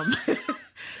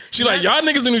 She like, y'all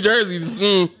niggas in New Jersey.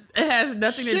 It has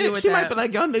nothing to do with she that. Might be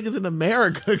like, y'all niggas in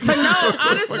America. But no,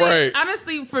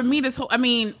 honestly, for me,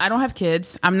 I don't have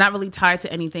kids. I'm not really tied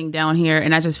to anything down here,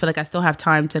 and I just feel like I still have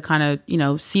time to kind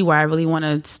of, see where I really want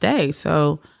to stay.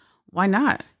 So why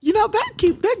not?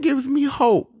 That gives me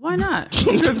hope. Why not?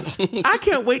 I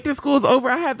can't wait till school's over.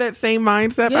 I have that same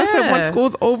mindset. Yeah. I said once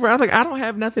school's over, I was like, I don't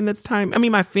have nothing that's time. I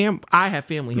mean, I have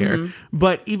family here,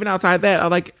 but even outside that, I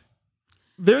like.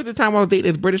 There's the time I was dating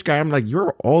this British guy. I'm like,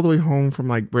 you're all the way home from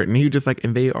like Britain. He was just like,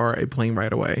 and they are a plane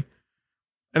ride away.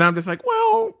 And I'm just like,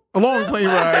 well, a long plane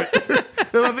ride. I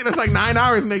think that's like 9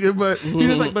 hours, nigga. But he's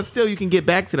just like, but still, you can get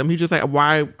back to them. He's just like,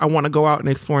 why I want to go out and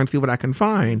explore and see what I can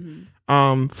find.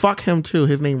 Fuck him too.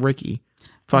 His name Ricky.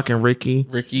 Fucking Ricky.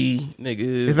 Ricky,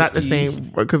 nigga. It's not the same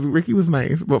because Ricky was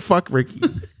nice, but fuck Ricky.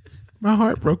 My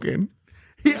heart broken.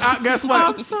 Guess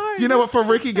what? I'm sorry. You know what? For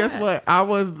Ricky, guess what? I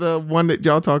was the one that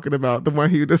y'all talking about. The one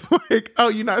he was just like, "Oh,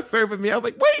 you're not serving me." I was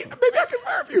like, "Wait, maybe I can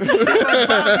serve you."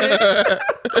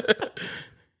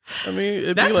 I mean,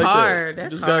 it'd that's be like hard. That.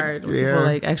 That's hard. When people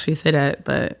like actually say that,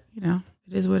 but it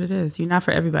is what it is. You're not for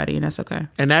everybody, and that's okay.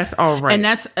 And that's all right. And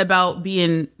that's about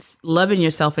loving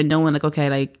yourself and knowing, like,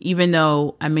 okay, like even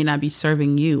though I may not be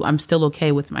serving you, I'm still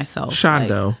okay with myself.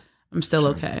 Shondo, like, I'm still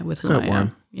okay with who I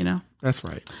am. That's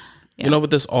right. Yeah. You know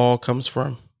what this all comes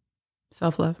from?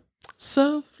 Self-love.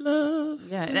 Self-love.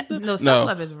 Yeah.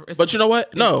 Self-love is but you know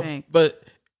what? No. But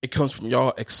it comes from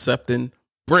y'all accepting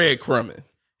breadcrumbing.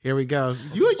 Here we go.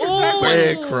 You and your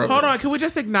segues. Hold on. Can we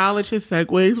just acknowledge his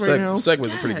segues right now?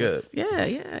 Segues are pretty good.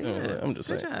 Yeah. I'm just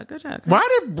saying. Good job. Why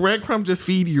did breadcrumb just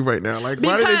feed you right now? Like,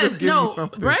 why did they just give you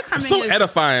something? Breadcrumbing it's so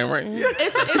edifying, right?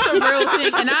 It's a real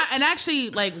thing. And I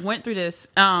actually like went through this.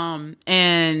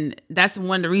 And that's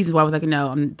one of the reasons why I was like, no,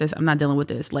 I'm not dealing with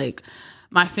this. Like,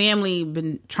 my family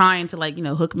been trying to like,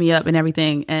 hook me up and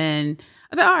everything. And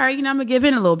I thought, all right, I'm gonna give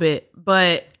in a little bit.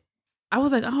 But I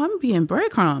was like, oh, I'm being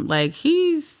breadcrumb. Like,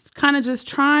 he's kind of just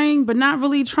trying, but not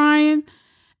really trying.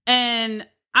 And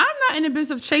I'm not in the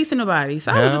business of chasing nobody.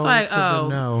 So I was just like,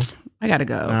 no. I gotta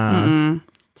go.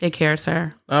 Take care,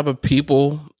 sir. But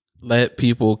people let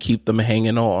people keep them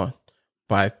hanging on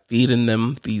by feeding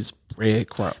them these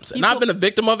breadcrumbs. And I've been a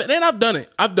victim of it, and I've done it.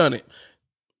 Hope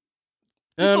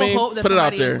that put it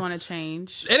out there. Is going to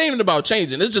change. It ain't even about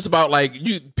changing. It's just about like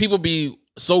people be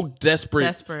so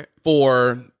desperate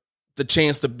for the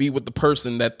chance to be with the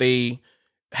person that they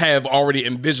have already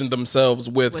envisioned themselves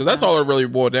with, because that's all it really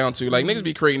boiled down to. Like, niggas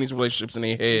be creating these relationships in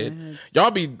their head.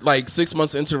 Y'all be like 6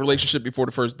 months into the relationship before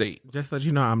the first date. Just let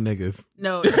you know, I'm niggas.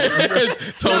 No,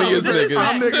 Tony is niggas.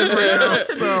 I'm niggas right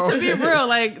now. To be real,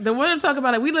 like the one I'm talking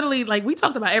about, like we literally like we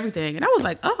talked about everything, and I was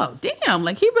like, oh damn,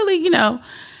 like he really,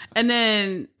 And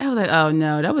then I was like, oh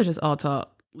no, that was just all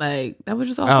talk. Like that was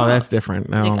just all. talk. That's different.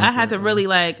 No, like, I had to really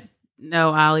like.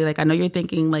 No, Ollie, like I know you're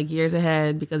thinking like years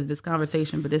ahead because of this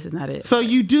conversation, but this is not it. So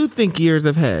you do think years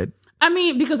ahead? I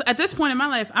mean, because at this point in my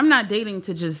life, I'm not dating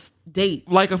to just date.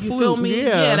 Like a you feel me?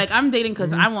 Yeah, like I'm dating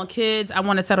because I want kids. I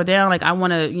want to settle down. Like I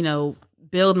want to,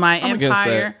 build my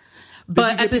empire.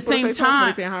 But at the same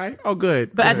time, say hi? Oh,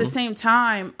 good. But at the same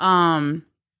time, I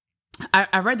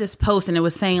read this post and it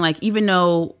was saying like even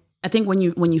though. I think when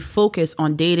you focus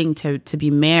on dating to be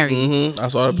married, I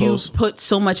saw the post. You put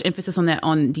so much emphasis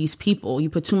on these people. You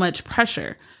put too much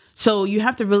pressure. So you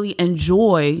have to really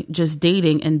enjoy just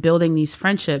dating and building these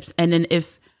friendships. And then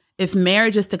if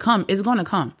marriage is to come, it's going to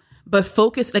come. But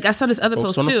focus, like I saw this other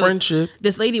post too. Friendship.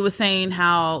 This lady was saying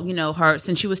how, her,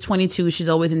 since she was 22, she's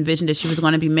always envisioned that she was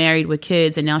going to be married with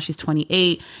kids. And now she's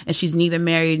 28 and she's neither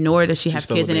married nor does she have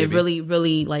kids. And it really,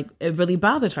 really, it really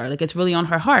bothered her. Like it's really on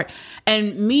her heart.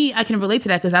 And me, I can relate to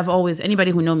that because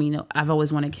anybody who know me, I've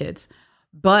always wanted kids.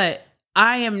 But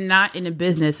I am not in the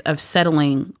business of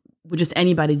settling with just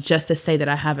anybody just to say that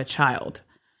I have a child.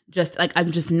 just like,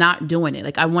 I'm just not doing it.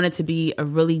 Like, I want it to be a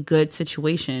really good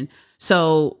situation.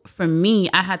 So for me,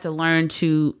 I had to learn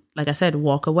to, like I said,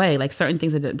 walk away. Like certain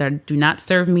things that do not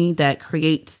serve me, that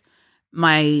creates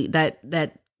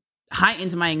that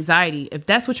heightens my anxiety. If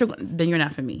that's what then you're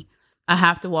not for me. I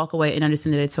have to walk away and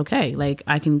understand that it's okay. Like,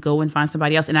 I can go and find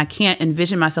somebody else, and I can't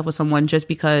envision myself with someone just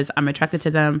because I'm attracted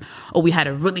to them, or we had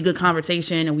a really good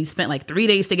conversation and we spent like 3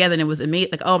 days together and it was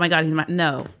amazing. Like, oh my God, he's my,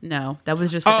 no, that was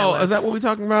just. Is that what we're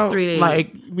talking about? 3 days.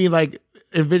 Like, me, like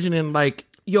envisioning like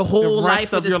your whole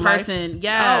life with this person. Life?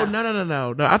 Yeah.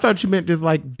 Oh, no. I thought you meant just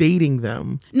like dating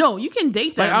them. No, you can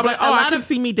date them. Like, I'm like, I can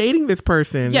see me dating this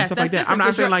person. Yes, and stuff like that. I'm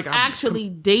not saying like actually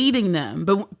dating them,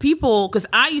 but people, because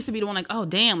I used to be the one like, oh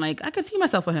damn, like I could see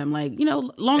myself with him, like, you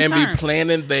know, long term, and be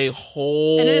planning their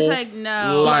whole and it's like,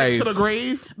 no, life to the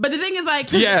grave. But the thing is,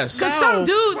 like, yes, because some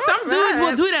dudes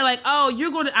will do that, like, oh, we're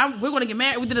going to get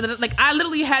married. Like, I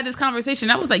literally had this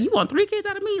conversation. I was like, you want 3 kids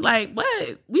out of me? Like,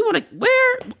 what? We want to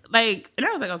where? Like, and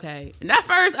I was like, okay. And at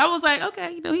first, I was like,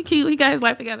 okay, you know, he cute. He got his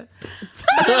life together.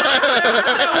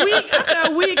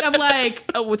 After a week of like,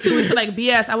 2 weeks of like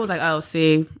BS, I was like, oh,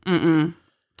 see,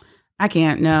 I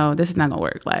can't. No, this is not gonna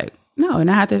work. Like, no,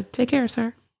 and I had to take care of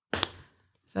her.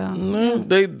 So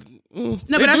they do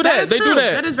that. They do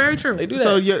that. That is very true. They do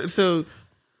that. So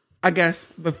I guess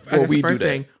the first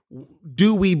thing,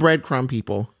 do we breadcrumb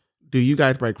people? Do you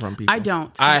guys breadcrumb people? I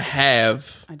don't. I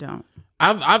have. I don't.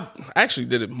 I've actually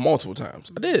did it multiple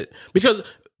times. I did. Because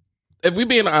if we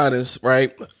being honest,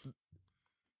 right?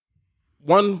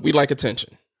 One, we like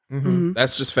attention. Mm-hmm.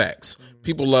 That's just facts.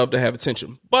 People love to have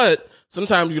attention. But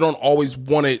sometimes you don't always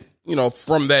want it, you know,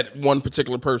 from that one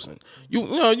particular person. You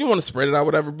want to spread it out,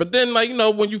 whatever. But then, like, you know,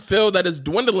 when you feel that it's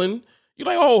dwindling, you're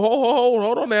like, oh,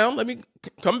 hold on now. Let me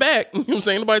come back. You know what I'm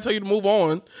saying? Nobody tell you to move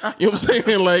on. You know what I'm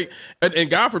saying? Like, and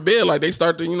God forbid, like, they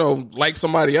start to, you know, like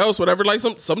somebody else, whatever. Like,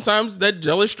 sometimes that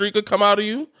jealous streak could come out of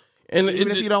you. And even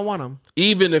if you don't want them.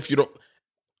 Even if you don't.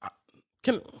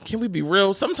 Can we be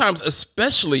real? Sometimes,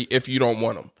 especially if you don't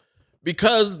want them.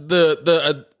 Because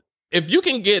if you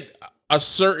can get a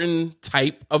certain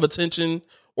type of attention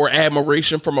or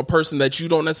admiration from a person that you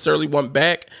don't necessarily want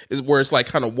back, is where it's like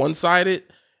kind of one-sided.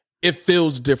 It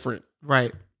feels different.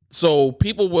 Right. So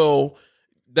people will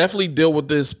definitely deal with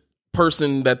this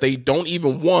person that they don't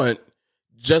even want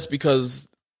just because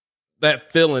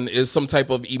that feeling is some type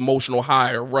of emotional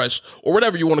high or rush or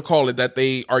whatever you want to call it that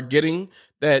they are getting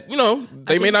that, you know,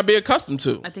 they may not be accustomed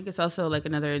to. I think it's also like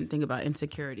another thing about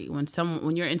insecurity. When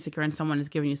you're insecure and someone is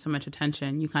giving you so much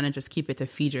attention, you kind of just keep it to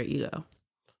feed your ego.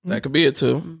 That could be it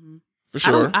too. Mm-hmm. For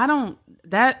sure. I don't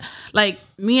that like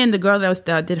me and the girl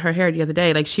that did her hair the other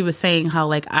day, like she was saying how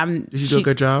like Did she do a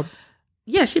good job?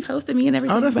 Yeah, she posted me and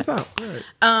everything. Oh, that's what's up. Good.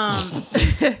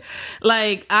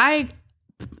 Like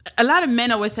a lot of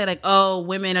men always say like, oh,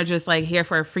 women are just like here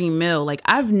for a free meal. Like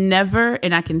I've never,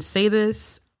 and I can say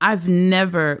this, I've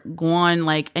never gone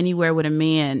like anywhere with a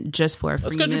man just for a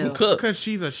free meal. You can cook. Because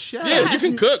she's a chef. Yeah, you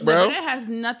can cook, bro. No, that has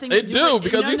nothing to do with it.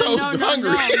 Because these hoes are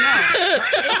hungry. No. It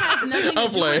has nothing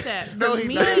to do with that. For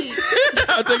me,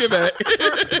 I'll take it back.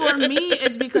 For me,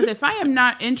 it's because if I am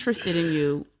not interested in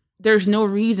you, there's no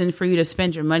reason for you to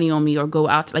spend your money on me or go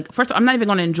out. Like, first of all, I'm not even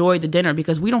going to enjoy the dinner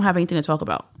because we don't have anything to talk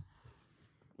about.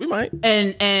 We might.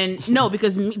 And no,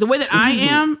 because the way that I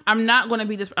am, I'm not going to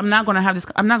be this. I'm not going to have this.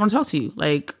 I'm not going to talk to you.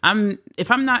 Like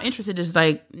if I'm not interested, it's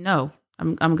like, no,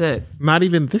 I'm good. Not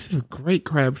even, this is great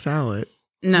crab salad.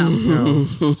 No.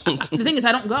 The thing is,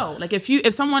 I don't go. Like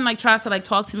if someone like tries to like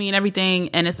talk to me and everything,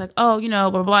 and it's like, oh, you know,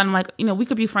 blah, blah, blah. And I'm like, you know, we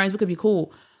could be friends. We could be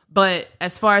cool. But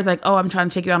as far as like, oh, I'm trying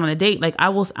to take you out on a date, like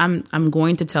I'm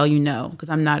going to tell you no,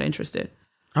 because I'm not interested.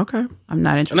 Okay. I'm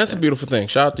not interested. And that's a beautiful thing.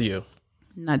 Shout out to you.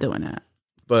 I'm not doing that.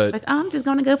 But like, I'm just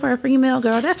going to go for a free meal,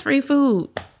 girl. That's free food.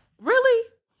 Really?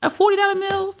 A $40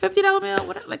 meal? $50 meal?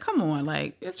 Whatever. Like, come on.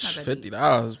 Like, it's not that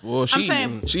 $50. Well, she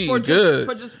eating good.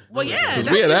 Well, yeah.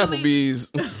 Because we at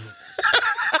Applebee's.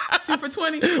 2 for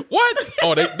 $20. What?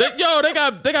 Oh, they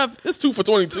got it's 2 for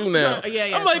 $22 now.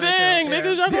 Yeah. I'm like, dang,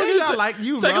 niggas, y'all gonna y'all like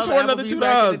you. Take us for another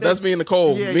 $2. That's me and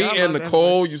Nicole. Yeah, me and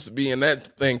Nicole used to be in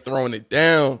that thing throwing it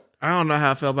down. I don't know how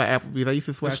I felt about Applebee's. I used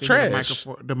to sweat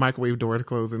the microwave doors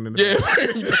closing. Yeah.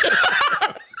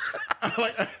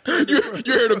 you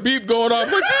hear the beep going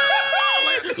off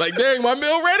like dang, my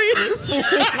meal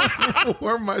ready?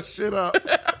 Warm my shit up.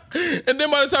 And then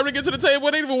by the time they get to the table,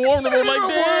 it ain't even warm no more. Like,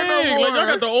 dang, like y'all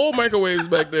got the old microwaves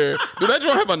back there. Do that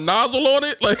joint have a nozzle on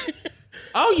it? Like,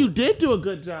 oh, you did do a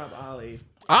good job, Ollie.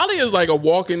 Ollie is like a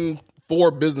walking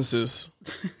 4 businesses.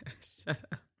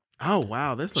 Oh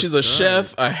wow, she's a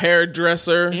chef, a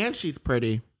hairdresser, and she's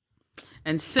pretty.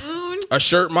 And soon a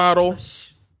shirt model.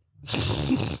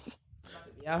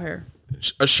 out here.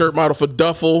 A shirt model for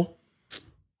Duffel.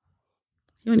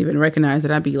 You don't even recognize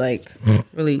it. I'd be like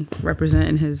really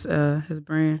representing his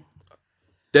brand.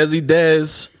 Desi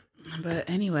Des. But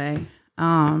anyway,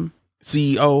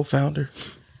 CEO, founder.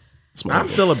 I'm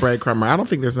still a breadcrumber. I don't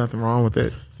think there's nothing wrong with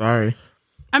it. Sorry.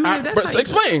 I mean,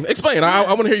 explain. I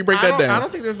want to hear you break that down. I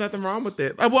don't think there's nothing wrong with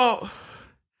it. Well,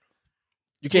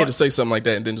 you can't just say something like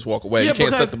that and then just walk away. You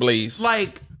can't set the blaze.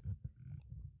 Like,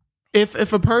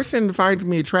 if a person finds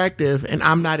me attractive and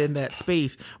I'm not in that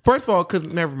space, first of all, because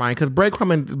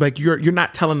breadcrumbing, like you're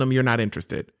not telling them you're not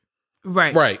interested.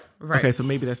 Right. Okay, so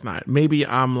maybe that's not. Maybe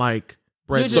I'm like.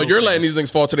 So you're letting these things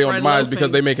fall to their own demise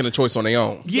because they're making a choice on their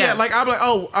own. Yeah, yes. Like I'm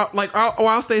like,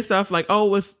 I'll say stuff like,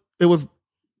 it was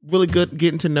really good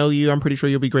getting to know you. I'm pretty sure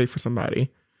you'll be great for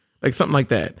somebody, like something like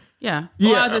that. Yeah.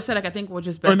 Well, I just said like I think we'll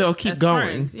just. Or they'll keep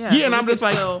going. Friends. Yeah, and I'm just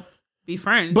like, still be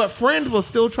friends. But friends will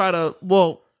still try to.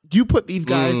 Well, you put these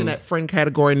guys in that friend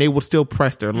category, and they will still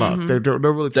press their luck. They're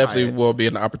really definitely will be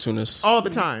an opportunist all the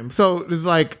time. So it's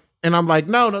like, and I'm like,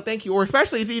 no, thank you. Or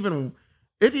especially it's even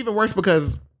worse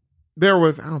because. There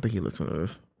was, I don't think he listened to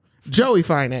this. Joey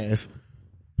fine ass.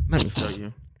 Let me show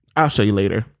you. I'll show you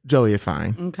later. Joey is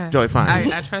fine. Okay. Joey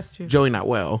fine. I trust you. Joey not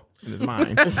well in his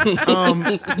mind.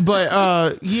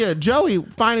 Yeah, Joey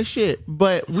fine as shit.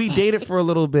 But we dated for a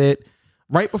little bit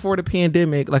right before the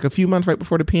pandemic, like a few months right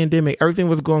before the pandemic. Everything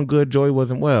was going good. Joey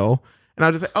wasn't well. And I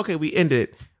was just like, okay, we ended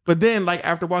it. But then, like,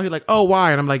 after a while, he's like, oh,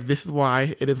 why? And I'm like, this is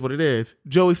why. It is what it is.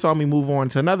 Joey saw me move on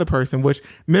to another person, which,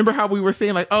 remember how we were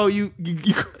saying, like, oh, you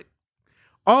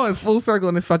oh, it's full circle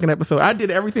in this fucking episode. I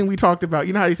did everything we talked about.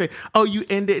 You know how you say, oh, you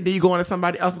end it and then you go on to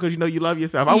somebody else because you know you love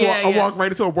yourself. I walk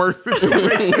right into a worse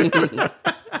situation.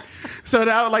 So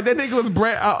that, like, that nigga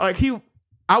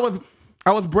was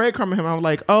I was breadcrumbing him. I was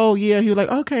like, oh, yeah. He was like,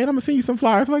 okay, and I'm going to send you some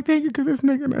flowers. I'm like, thank you, because this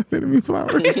nigga not sending me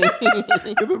flowers.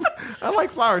 I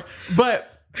like flowers. But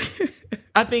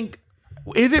I think,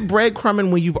 is it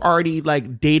breadcrumbing when you've already,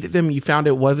 like, dated them and you found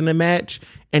it wasn't a match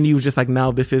and you was just like,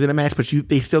 no, this isn't a match, but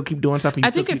they still keep doing stuff and you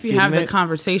I think if you have the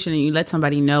conversation and you let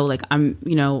somebody know, like, I'm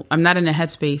not in a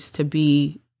headspace to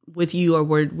be with you, or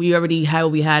we already had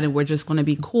what we had and we're just going to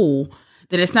be cool,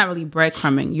 then it's not really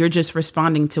breadcrumbing. You're just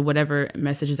responding to whatever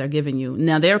messages are giving you.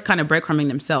 Now, they're kind of breadcrumbing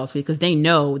themselves because they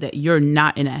know that you're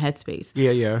not in a headspace.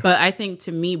 Yeah. But I think,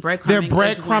 to me, breadcrumbing... They're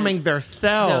breadcrumbing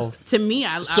themselves. To me,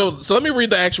 So let me read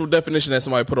the actual definition that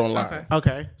somebody put online.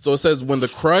 Okay. So it says, when the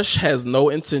crush has no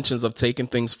intentions of taking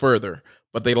things further,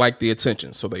 but they like the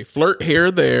attention. So they flirt here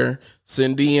or there,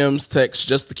 send DMs, texts,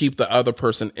 just to keep the other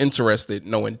person interested,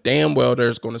 knowing damn well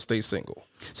they're going to stay single.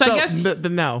 So I guess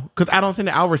no, because I don't send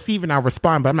it. I'll receive and I'll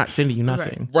respond, but I'm not sending you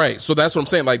nothing. Right. So that's what I'm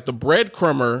saying. Like, the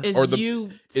breadcrumber is you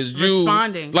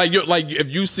responding. Like, if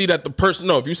you see that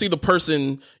if you see the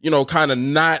person, kind of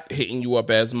not hitting you up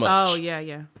as much. Oh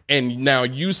yeah. And now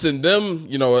you send them,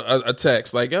 a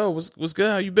text like, "Yo, what's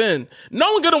good? How you been?"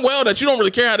 Knowing good and well that you don't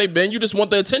really care how they been, you just want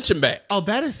the attention back. Oh,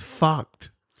 that is fucked.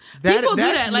 People do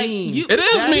that. Like, it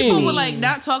is mean. People would like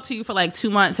not talk to you for like 2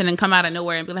 months and then come out of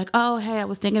nowhere and be like, "Oh, hey, I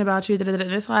was thinking about you." And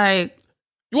it's like,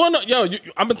 you want to know? Yo,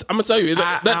 I'm gonna tell you.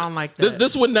 I don't like that.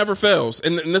 This one never fails,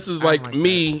 and this is like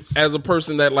me as a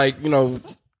person that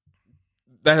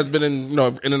that has been in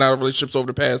in and out of relationships over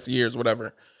the past years,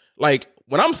 whatever. Like,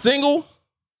 when I'm single,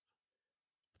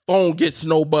 phone gets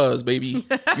no buzz, baby.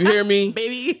 You hear me?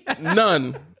 Baby.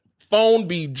 None. Phone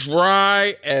be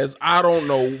dry as I don't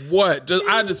know what.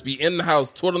 I just be in the house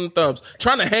twiddling thumbs,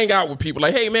 trying to hang out with people.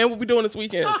 Like, hey man, what we doing this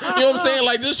weekend? You know what I'm saying?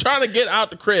 Like, just trying to get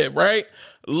out the crib, right?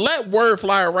 Let word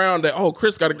fly around that, oh,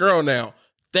 Chris got a girl now.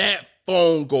 That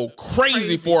phone go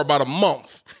crazy for about a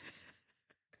month.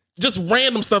 Just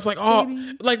random stuff like, oh,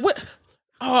 baby. Like what?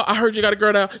 Oh, I heard you got a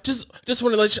girl now. Just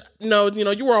want to let you know,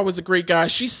 you were always a great guy.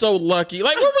 She's so lucky.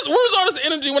 Like, where was all this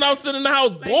energy when I was sitting in the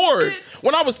house bored?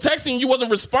 When I was texting you wasn't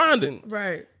responding.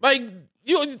 Right. Like,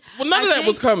 none of that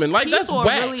was coming. Like, that's whack.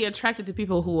 People are really attracted to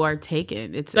people who are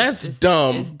taken. That's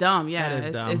dumb. It's dumb.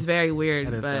 Yeah, it's very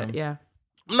weird. But dumb. Yeah.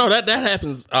 No, that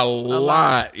happens a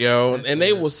lot, yo. And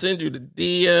they will send you the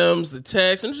DMs, the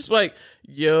texts, and just like,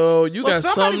 yo, you got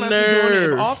some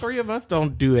nerve. All three of us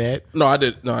don't do it. No, I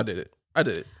did. I did it. I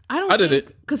did it.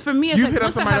 Because for me, it's you like, hit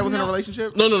up somebody that was in a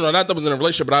relationship? No, not that was in a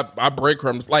relationship, but I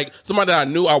breadcrumbs. Like, somebody that I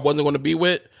knew I wasn't going to be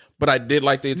with, but I did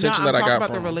like the attention that I got from. I'm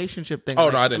talking about the relationship thing. Oh,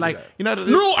 no, I didn't like, do that.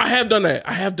 No, I have done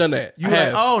that. You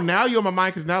like, oh, now you're on my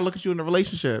mind because now look at you in a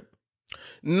relationship.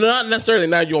 Not necessarily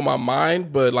now you're on my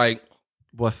mind, but like.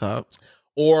 What's up?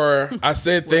 Or I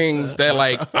said things that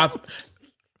like,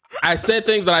 I said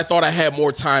things that I thought I had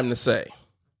more time to say.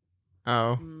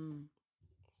 Oh.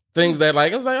 Things that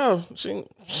like, I was like, oh, she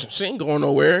ain't going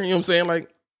nowhere. You know what I'm saying? Like,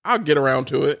 I'll get around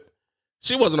to it.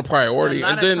 she wasn't a priority.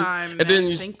 And then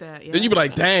you think that. Yeah. Then you be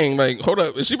like, dang, like, hold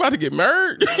up, is she about to get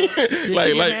married?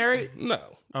 like married? No.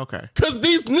 Okay. Because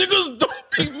these niggas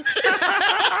don't be.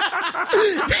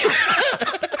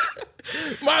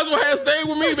 Might as well have stayed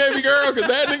with me, baby girl, because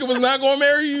that nigga was not going to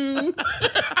marry you.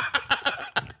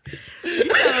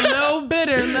 You sound a little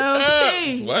bitter,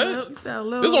 low-key. What?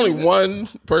 There's only one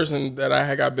person that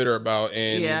I got bitter about.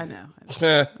 And yeah, I know.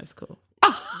 That's cool.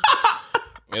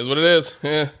 Is what it is.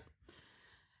 Yeah.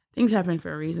 Things happen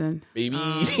for a reason. Baby.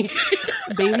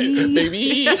 Baby.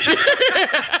 Baby.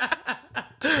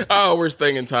 Oh, we're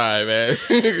staying in time, man.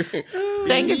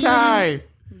 Staying in time.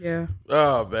 Yeah.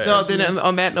 Oh man. So then,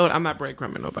 on that note, I'm not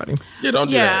breadcrumbing nobody. Yeah, don't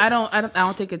do that. I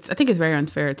don't think it's. I think it's very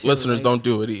unfair too. Listeners, don't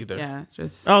do it either. Yeah,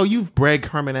 just. Oh, you've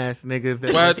breadcrumbing ass niggas.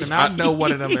 That listen, I know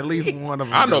one of them. At least one of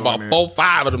them. I know about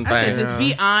 4-5 of them things. Just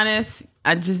be honest.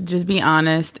 Just be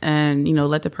honest, and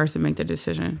let the person make the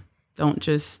decision. Don't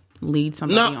just lead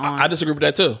somebody on. I disagree with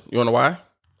that too. You wanna know why?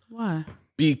 Why?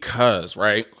 Because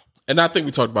right, and I think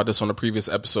we talked about this on the previous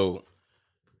episode.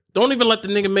 Don't even let the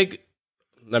nigga make.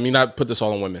 Let me not put this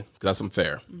all on women because that's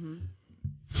unfair. Mm-hmm.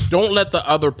 Don't let the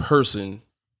other person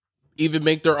even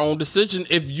make their own decision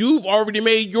if you've already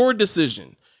made your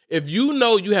decision. If you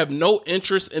know you have no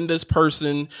interest in this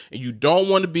person and you don't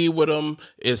want to be with them,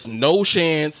 it's no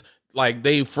chance. Like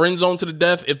they friend zone to the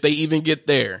death if they even get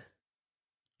there.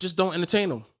 Just don't entertain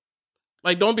them.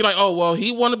 Like don't be like, oh well,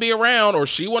 he want to be around or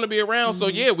she want to be around, so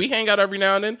yeah, we hang out every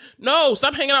now and then. No,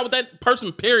 stop hanging out with that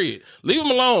person. Period. Leave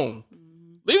them alone.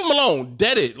 Leave him alone.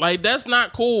 Dead it. Like, that's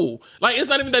not cool. Like, it's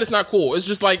not even that it's not cool. It's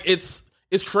just like it's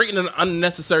creating an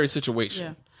unnecessary situation.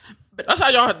 Yeah. But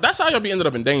that's how y'all be ended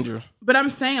up in danger. But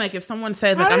I'm saying, like, if someone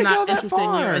says, like, I'm not interested in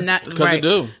you and that because they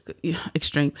do.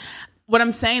 Extreme. What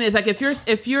I'm saying is, like,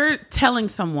 if you're telling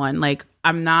someone, like,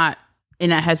 I'm not in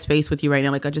that headspace with you right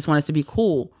now, like, I just want us to be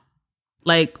cool.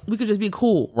 Like, we could just be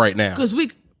cool. Right now. Because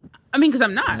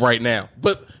I'm not. Right now.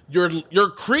 But you're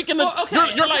creaking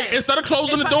the you're like instead of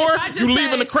closing the door, you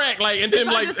leaving the crack and then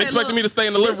expecting me to stay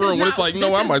in the living room when it's like,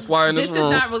 no, I might slide in this room.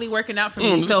 This is not really working out for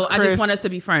me. So I just want us to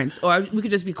be friends. Or we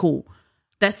could just be cool.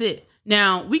 That's it.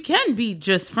 Now, we can be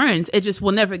just friends. It just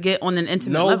will never get on an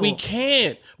intimate level. No, we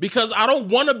can't. Because I don't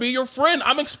want to be your friend.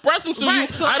 I'm expressing to you,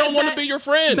 so I don't want to be your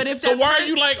friend. But so why are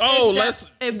you like,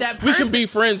 we can be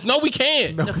friends? No, we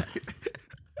can't. No.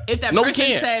 If that person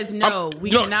says, we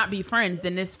cannot be friends,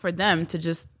 then it's for them to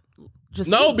just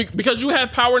no, because you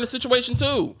have power in the situation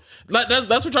too. Like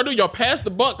that's what y'all do. Y'all pass the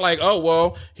buck. Like, oh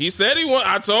well, he said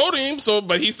I told him so,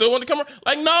 but he still wanted to come.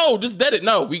 Like, no, just dead it.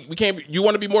 No, we can't. You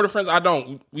want to be more than friends? I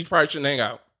don't. We probably shouldn't hang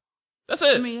out. That's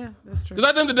it. I mean, yeah, that's true. Because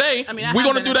at the end of the day, we're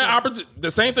gonna do that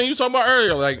the same thing you talking about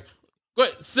earlier. Like, go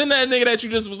ahead, send that nigga that you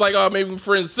just was like, oh, maybe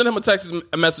friends. Send him a text,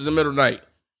 a message in the middle of the night.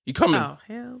 He coming. Oh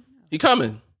hell, no. He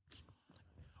coming.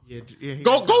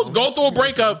 Go through a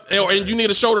breakup and you need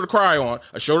a shoulder to cry on.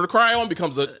 A shoulder to cry on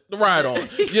becomes the ride on.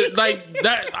 Like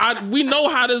that. We know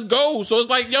how this goes. So it's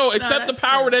like, accept the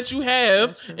power that you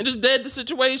have and just dead the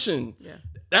situation. Yeah.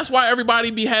 That's why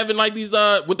everybody be having like these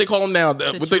what they call them now,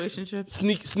 with the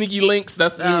sneaky links.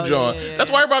 That's the new John. Yeah, that's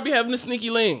why everybody be having the sneaky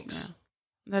links. Yeah.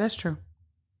 No, that's true.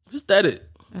 Just dead it.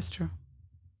 That's true.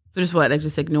 So just what? Like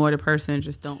just ignore the person,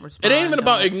 just don't respond. It ain't even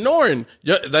about ignoring.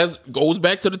 That goes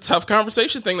back to the tough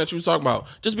conversation thing that you was talking about.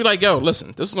 Just be like, yo,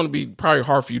 listen, this is going to be probably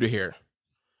hard for you to hear.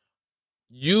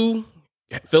 You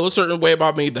feel a certain way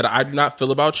about me that I do not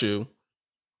feel about you.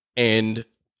 And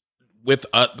with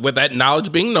that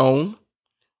knowledge being known,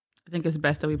 I think it's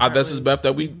best that we part ways. It's best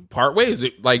that we part ways.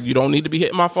 Like, you don't need to be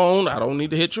hitting my phone. I don't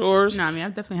need to hit yours. No, I mean,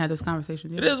 I've definitely had those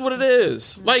conversations. It is what it is.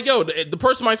 Mm-hmm. Like, yo, the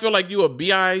person might feel like you a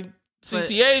BICTA,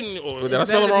 or did I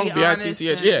spell it wrong?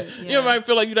 BITCH. Yeah. You might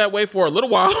feel like you that way for a little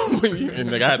while.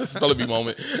 And I had a spelling bee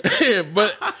moment.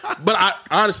 but I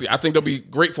honestly, I think they'll be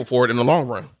grateful for it in the long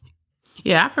run.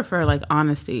 Yeah, I prefer like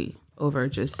honesty over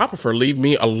just. I prefer leave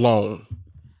me alone.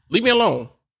 Leave me alone.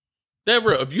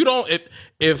 Never. If you don't,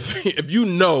 if you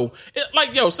know,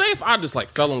 like, yo, say if I just like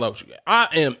fell in love with you, I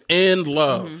am in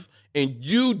love, and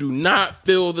you do not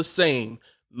feel the same.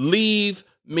 Leave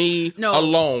me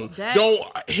alone.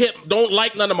 Don't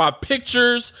like none of my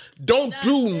pictures. Don't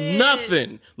do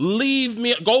nothing. Leave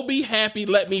me. Go be happy.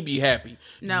 Let me be happy.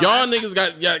 No, y'all niggas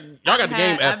got the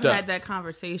game effed up. I've had that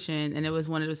conversation, and it was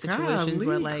one of those situations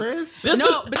where like,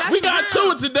 we got to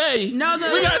it today. We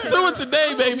got to it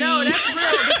today, baby. No, that's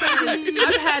real.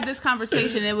 I've had this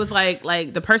conversation. It was like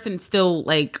the person still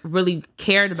like really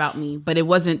cared about me, but it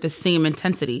wasn't the same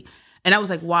intensity. And I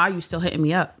was like, why are you still hitting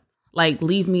me up? Like,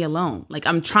 leave me alone. Like,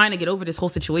 I'm trying to get over this whole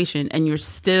situation, and you're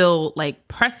still like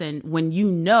pressing when you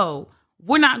know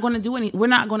we're not going to do we're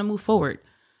not going to move forward.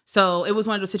 So it was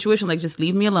one of those situations like, just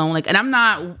leave me alone. Like, and I'm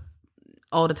not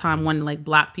all the time wanting to like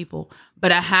block people,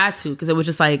 but I had to because it was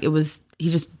just like he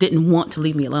just didn't want to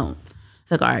leave me alone.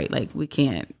 It's like, all right, like we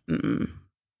can't.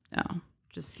 No,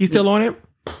 just he's still on it.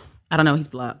 I don't know. He's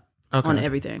blocked on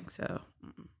everything. So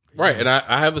right, and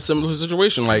I have a similar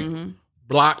situation. Like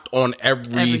blocked on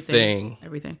everything.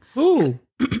 Everything. Who?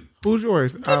 Who's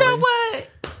yours? You know what?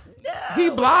 No. He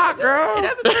blocked, girl.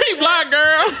 He blocked,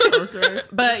 girl. Okay.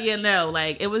 But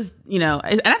like it was, and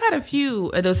I've had a few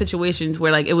of those situations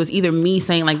where like it was either me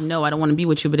saying like, no, I don't want to be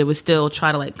with you, but it was still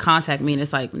try to like contact me, and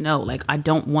it's like, no, like I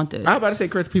don't want this. I was about to say,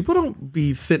 Chris, people don't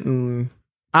be sitting.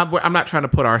 I'm not trying to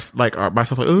put myself like,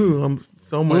 oh, I'm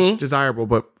so much desirable,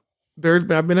 but I've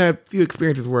had a few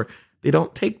experiences where they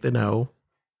don't take the no.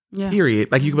 Yeah.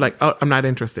 Period. Like you could be like, oh, I'm not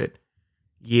interested.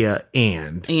 Yeah,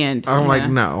 and I'm like,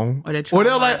 no. Or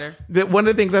they're like, one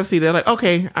of the things I've seen, they're like,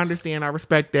 okay, I understand, I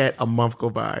respect that. A month go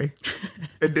by,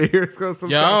 and then here goes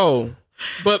some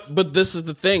but this is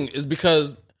the thing, is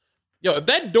because if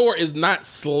that door is not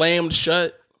slammed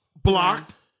shut,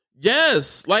 blocked.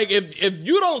 Yes, like if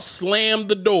you don't slam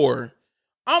the door,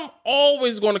 I'm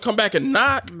always going to come back and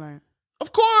knock. Right.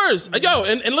 Of course,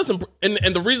 and listen,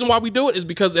 and the reason why we do it is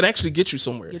because it actually gets you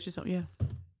somewhere. Yeah.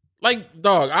 Like,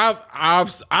 dog, I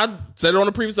said it on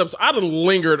the previous episode. I done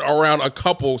lingered around a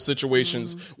couple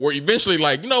situations where eventually,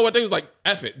 like, you know what? They was like,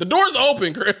 F it. The door's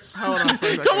open, Chris. Hold on.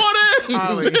 Come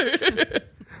on in.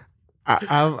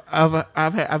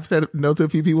 I've said no to a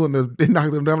few people and they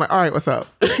knocked them down. I'm like, all right, what's up?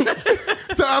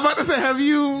 So I'm about to say, have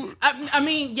you? I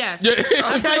mean, yes. Yeah.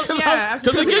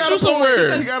 Because it gets you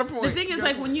somewhere. You got a point. The thing is,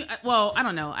 like, when you, I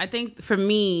don't know. I think for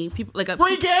me, people like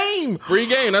free game. Free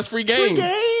game. That's free game. Free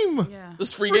game. Yeah.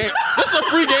 This free game. This is a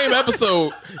free game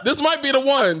episode. This might be the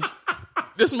one.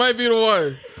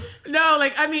 No,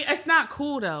 like, I mean, it's not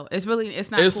cool though. It's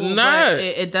not. It's cool, not.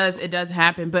 It does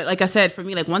happen. But like I said, for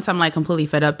me, like once I'm like completely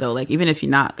fed up though, like even if you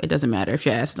knock, it doesn't matter if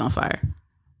your ass is on fire.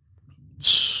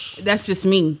 That's just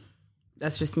me.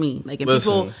 Like,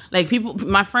 if people,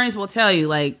 my friends will tell you,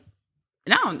 like,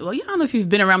 and I don't know if you've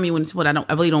been around me when it's what I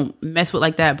really don't mess with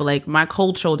like that, but like my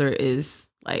cold shoulder is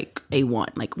like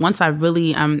A1. Like once I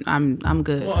really, I'm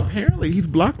good. Well, apparently he's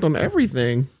blocked on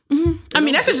everything. Mm-hmm. I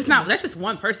mean, that's just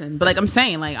one person, but like I'm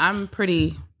saying, like I'm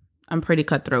pretty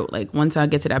cutthroat. Like once I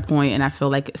get to that point and I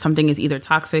feel like something is either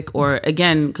toxic or,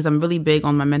 again, because I'm really big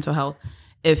on my mental health,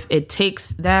 if it takes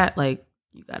that, like,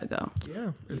 you gotta go.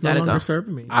 Yeah, it's no longer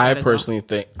serving me. I personally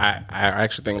think I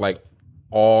actually think like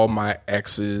all my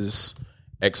exes,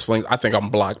 ex-flings, I think I'm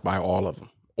blocked by all of them,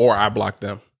 or I block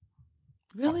them.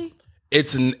 Really?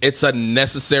 It's a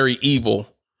necessary evil.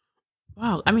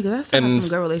 Wow, I mean, because I still have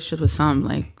some good relationships with some.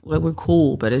 Like we're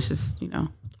cool, but it's just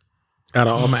Out of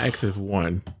all my exes,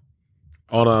 one.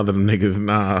 All the other niggas,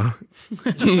 nah.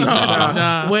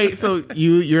 Nah. Wait, so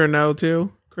you're a no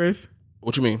too, Chris?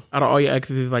 What you mean? Out of all your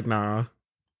exes, is like nah.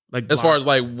 Like as far as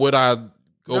like, would I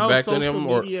go back to them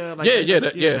or media, like,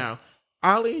 yeah. Now.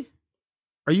 Ollie,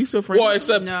 are you still friends? Well,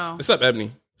 except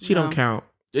Ebony, she don't count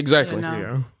exactly.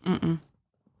 Yeah. Not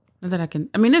that I can.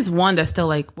 I mean, there's one that's still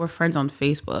like we're friends on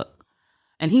Facebook,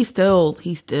 and he still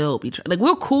be like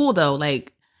we're cool though.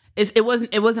 Like it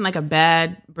wasn't like a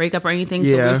bad breakup or anything.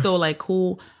 So we're still like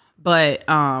cool. But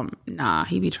nah,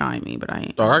 he be trying me, but I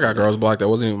ain't. Dog, I got girls blocked that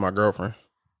wasn't even my girlfriend.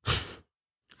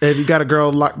 If you got a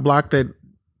girl blocked that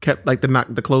kept like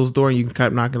the closed door and you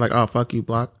kept knocking like, oh fuck you,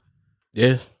 block.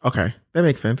 Yeah. Okay, that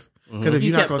makes sense. Because if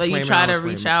you try to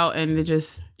reach out and it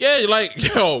just like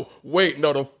wait,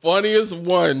 no, the funniest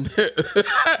one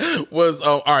was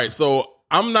all right. So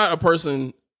I'm not a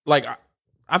person like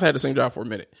I've had the same job for a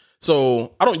minute,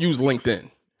 so I don't use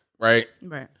LinkedIn, right?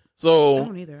 Right. So I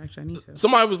don't either. Actually, I need to.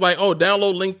 Somebody was like, "Oh,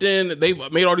 download LinkedIn.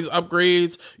 They've made all these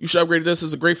upgrades. You should upgrade this.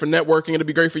 It's great for networking. It'll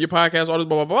be great for your podcast. All this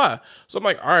blah blah blah." So I'm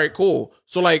like, "All right, cool."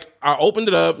 So like, I opened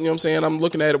it up. You know what I'm saying? I'm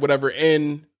looking at it, whatever.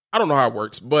 And I don't know how it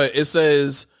works, but it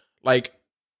says like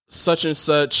such and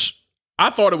such.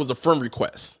 I thought it was a friend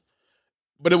request,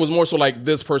 but it was more so like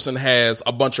this person has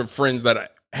a bunch of friends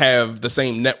that have the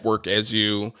same network as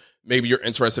you. Maybe you're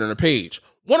interested in a page.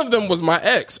 One of them was my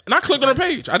ex, and I clicked on her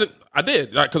page. I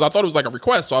did because I thought it was like a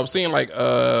request. So I was seeing like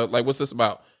what's this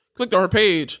about? Clicked on her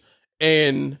page,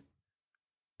 and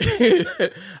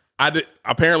I did.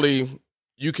 Apparently,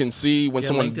 you can see when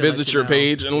someone visits your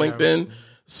page in LinkedIn. Yeah.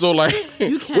 So like,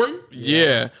 you can.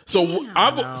 Yeah. So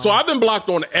I've been blocked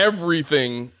on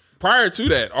everything prior to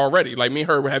that already. Like me and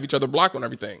her would have each other blocked on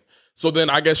everything. So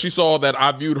then I guess she saw that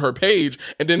I viewed her page,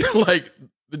 and then like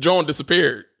the Joan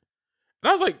disappeared, and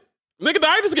I was like, nigga, did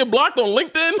I just get blocked on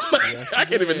LinkedIn? Yes, I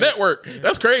can't even network. Yeah.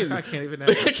 That's crazy. I can't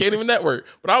even network.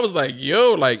 But I was like,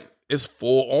 yo, like, it's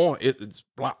full on. It's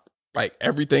blocked. Like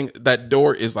everything. That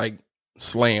door is like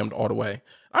slammed all the way.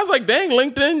 I was like, dang,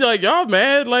 LinkedIn, like y'all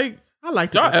mad? Like I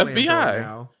like y'all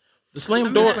FBI. The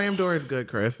slam door. The slam door is good,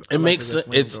 Chris. It makes sense.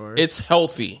 It's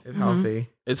healthy. It's healthy.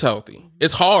 It's healthy.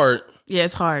 It's hard. Yeah,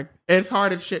 it's hard. It's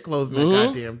hard as shit closing that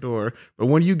goddamn door. But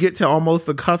when you get to almost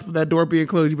the cusp of that door being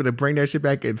closed, you better bring that shit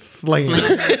back and slam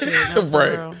it.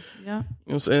 Right. Yeah. You know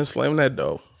what I'm saying? Slam that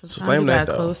door. Slam that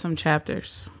door. Close some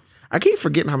chapters. I keep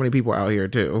forgetting how many people are out here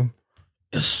too.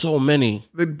 There's so many.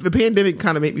 The pandemic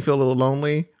kind of made me feel a little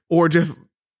lonely, or just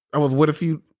I was with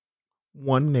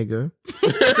one nigga.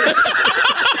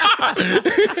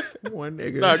 One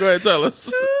nigga. Nah, go ahead, tell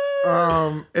us.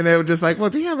 And they were just like, well,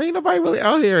 damn, ain't nobody really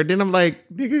out here. Then I'm like,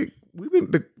 nigga,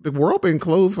 the world been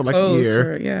closed for like a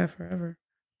year. Forever.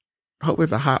 I hope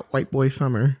it's a hot white boy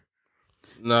summer.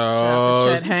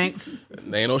 No, Chet Hanks.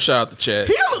 Ain't no shout out to Chet.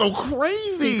 He a little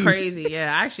crazy. He's crazy,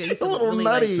 yeah. Actually, he's a little really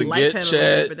nutty. Forget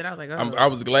Chet. But then I was like, I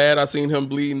was glad I seen him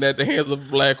bleeding at the hands of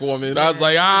a black woman. I was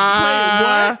like,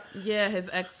 what? Yeah, his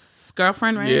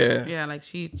ex-girlfriend, right? Yeah, like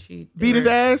she beat his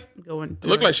ass. Going. It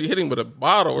looked like she hit him with a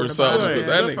bottle or something. Good.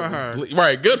 That Good for her.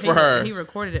 Right, good for her. He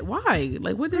recorded it. Why?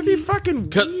 Like, what did he fucking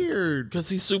weird? Because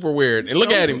he's super weird. And look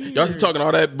at him. Y'all keep talking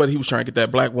all that, but he was trying to get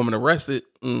that black woman arrested.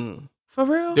 For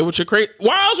real? Did what you crazy?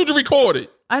 Why else would you record it?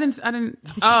 I didn't.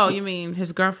 Oh, you mean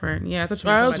his girlfriend? Yeah, I thought you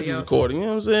Why meant else would somebody you else. record it? You know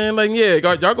what I'm saying? Like, yeah,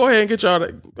 y'all go ahead and get y'all.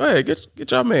 Go ahead,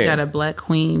 get y'all man. Got a black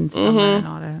queen somewhere and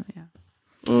all that.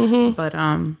 Yeah.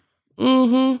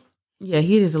 But yeah,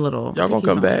 he is a little. Y'all gonna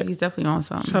come back? He's definitely on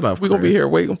something. Shut up. We gonna be here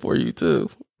waiting for you too.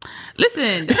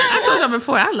 Listen, I told y'all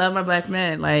before. I love my black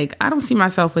men. Like, I don't see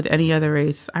myself with any other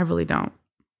race. I really don't.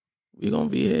 We gonna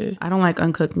be here. I don't like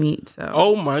uncooked meat. So.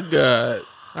 Oh my God.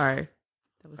 Sorry.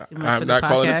 I'm not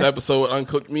calling this episode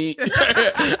uncooked meat.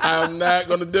 I'm not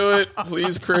gonna do it.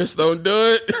 Please, Chris, don't do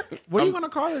it. What are you gonna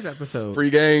call this episode? Free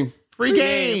game. Free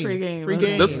game.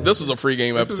 This was a free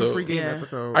game episode. Free game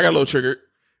episode. I got a little triggered.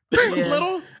 A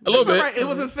little bit. Right. It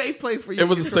was a safe place for you. It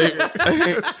was a safe.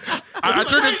 I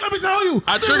triggered. Let me tell you.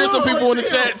 I triggered some people in the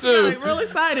chat too. Like, real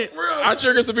excited. I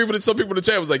triggered some people. Some people in the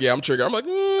chat was like, "Yeah, I'm triggered." I'm like,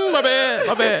 "My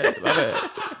bad."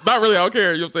 Not really. I don't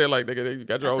care. You know what I'm saying? Like, nigga, you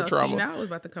got your own trauma. Now was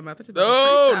about to come out.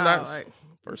 No, not.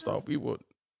 First off, we would.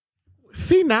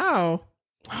 See now.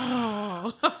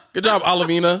 Good job,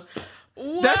 Alavina.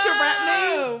 That's your rap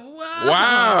name.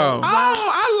 Wow. Oh,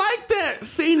 I like that.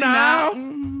 See now.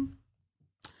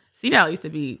 See now used to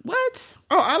be what?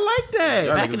 Oh, I like that.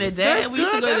 Back in the day, we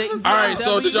used to go to. All right,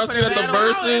 so did y'all see that the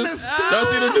verses? Y'all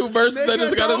see the new verses that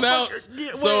just got announced?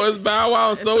 So it's Bow Wow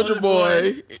and Soulja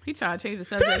Boy. He trying to change the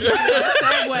subject.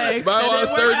 Bow Wow and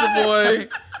Soulja Boy.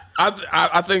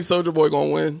 I think Soulja Boy gonna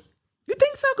win. You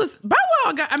think so? Because Bow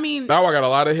Wow got. Bow Wow got a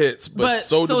lot of hits, but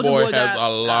Soulja Boy has a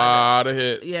lot of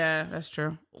hits. Yeah, that's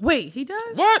true. Wait, he does?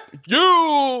 What?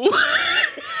 You?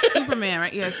 Superman,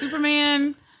 right? Yeah,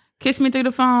 Superman. Kiss Me Through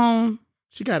the Phone.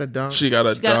 She got a dunk. She got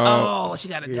a dunk. She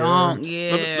got a dunk.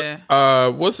 Yeah.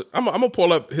 I'm gonna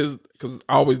pull up his because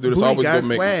I always do this. Booty I always got go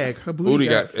make swag. Her booty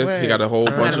got swag. He got a whole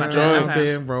bunch of joints.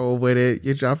 Then roll with it.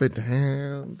 You drop it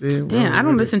down. Damn, I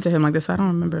don't listen to him like this. So I don't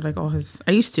remember like all his.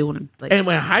 I used to when like. And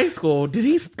when high school, did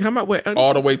he come up with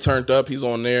All the Way Turned Up? He's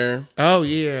on there. Oh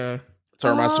yeah.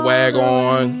 Turn My Swag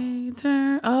On.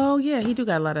 Oh yeah, he do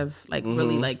got a lot of like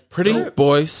really like Pretty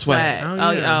Boy Swag.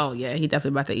 Oh yeah, he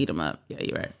definitely about to eat him up. Yeah,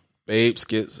 you're right. Babe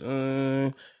skits.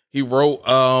 He wrote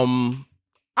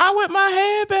I whip my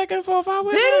head back and forth. I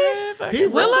whip my head back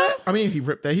and forth. He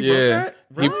ripped that. He wrote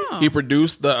that. He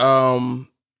produced the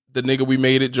Nigga We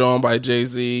Made It John by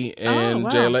Jay-Z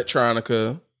and Jay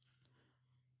Electronica.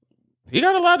 He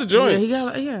got a lot of joints.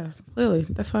 Yeah, clearly.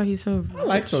 That's why he's so I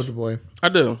like Soulja Boy. I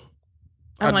do.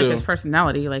 I don't like his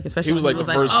personality, like especially he was like the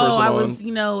first person. I was,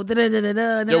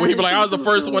 da-da-da-da-da. Yeah, when he be like, I was the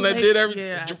first one that did everything.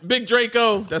 Yeah. Big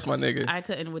Draco, that's my nigga. I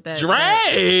couldn't with that.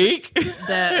 Drake.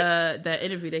 That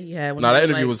interview that he had. When that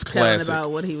interview was classic. About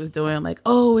what he was doing, like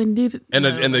and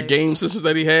the game systems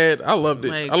that he had, I loved it.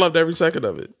 Like, I loved every second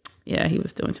of it. Yeah, he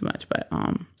was doing too much, but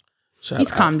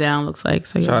he's calmed down. Looks like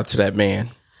so. Yeah. Shout out to that man.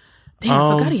 Damn,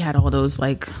 I forgot he had all those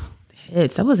like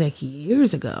hits. That was like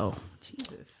years ago.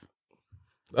 Jesus.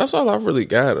 That's all I really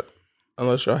got.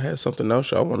 Unless y'all had something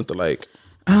else y'all wanted to like.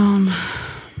 I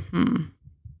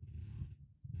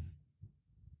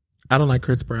don't like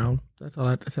Chris Brown. That's all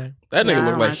I have to say. That nigga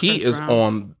look like he is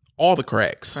on all the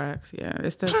cracks. Yeah.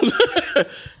 It's the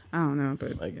I don't know,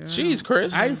 but jeez,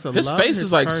 Chris. His face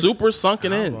is like super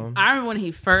sunken in. I remember when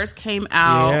he first came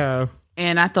out. Yeah.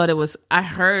 And I thought it was, I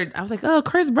was like, oh,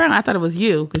 Chris Brown. I thought it was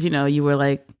you because, you were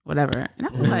like, whatever. And I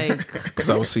was like. Because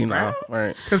I was senile,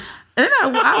 right? And then I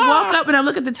walk up and I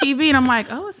look at the TV and I'm like,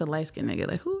 oh, it's a light skinned nigga.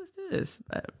 Like, who is is.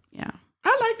 But yeah.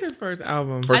 I liked his first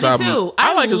album. I do too.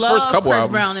 I like his first couple Chris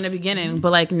albums. Brown in the beginning,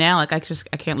 but like now, like I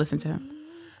can't listen to him.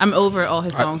 I'm over all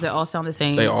his songs. They all sound the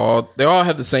same. They all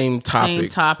have the same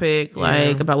topic.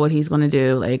 Like about what he's going to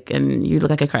do. Like, and you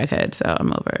look like a crackhead, so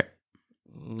I'm over it.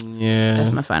 Yeah,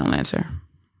 that's my final answer.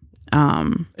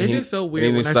 It's just so weird.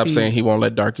 And he stopped saying he won't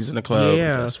let darkies in the club.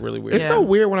 Yeah, that's really weird. It's so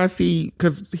weird when I see,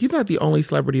 because he's not the only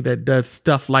celebrity that does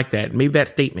stuff like that. Maybe that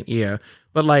statement, yeah,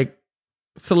 but like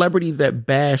celebrities that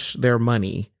bash their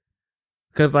money.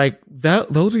 Because like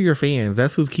those are your fans.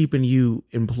 That's who's keeping you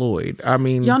employed. I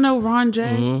mean, y'all know Ron J.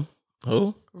 Mm-hmm.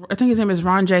 Who? I think his name is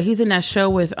Ron J. He's in that show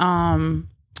with Girl,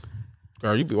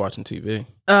 you be watching TV.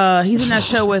 He's in that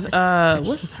show with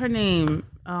what's her name?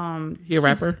 He a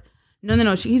rapper?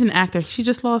 No. He's an actor. She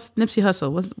just lost Nipsey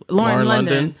Hussle. Was Lauren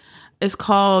London? It's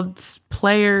called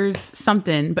Players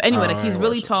something. But anyway, like he's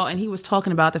really tall, and he was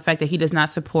talking about the fact that he does not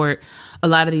support a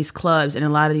lot of these clubs and a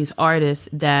lot of these artists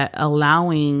that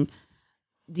allowing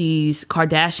these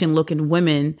Kardashian-looking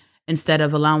women instead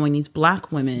of allowing these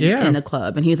black women in the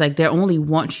club. And he's like, they only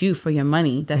want you for your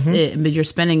money. That's it. But you're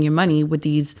spending your money with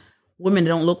these women that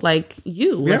don't look like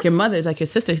you, like your mothers, like your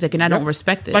sisters. Like, and I don't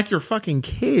respect it. Like your fucking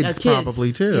kids,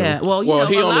 probably too. Yeah. Well, you know,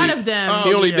 a lot of them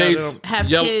he only dates have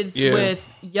kids with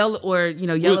yellow or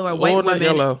yellow or white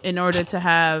women in order to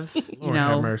have Lord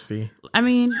have mercy. I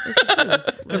mean,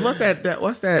 it's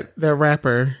what's that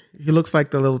rapper? He looks like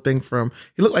the little thing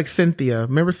he looked like Cynthia.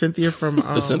 Remember Cynthia from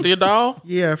the Cynthia doll?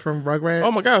 Yeah, from Rugrats.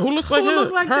 Oh my God, who looks like her?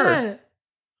 Look like her?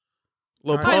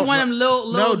 Probably one of them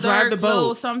little drive the boat.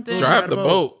 Little something. Drive the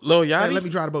boat. Lil Yachty? Hey, let me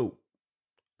drive the boat.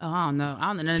 Oh, I don't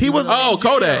know. He was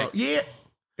Kodak. Yeah.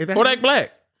 Kodak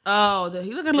Black. Oh,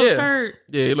 he look like a little turd.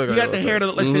 Yeah, he looked like got the hair that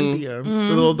looked like Cynthia, the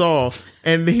little doll.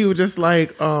 And he was just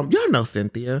like, y'all know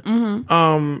Cynthia.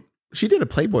 She did a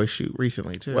Playboy shoot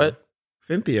recently too. What?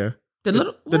 Cynthia.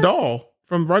 The doll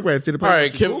from Rugrats did a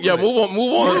Playboy shoot. All right, Kim,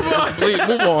 move on. Please,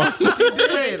 move on.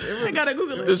 I gotta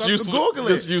Google it.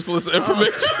 This useless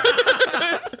information.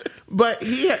 But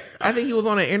I think he was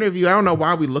on an interview. I don't know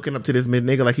why we looking up to this mid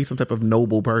nigga like he's some type of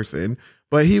noble person.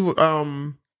 But he was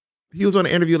on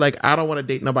an interview like, I don't want to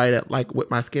date nobody that like with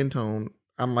my skin tone.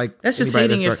 I'm like, that's just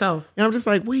hating yourself. And I'm just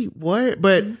like, wait, what?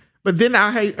 But then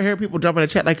I hear people jump in the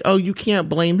chat like, oh, you can't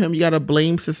blame him. You got to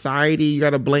blame society. You got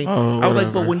to blame. I was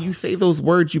like, but when you say those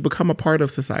words, you become a part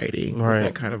of society. Right.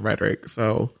 That kind of rhetoric.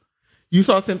 So you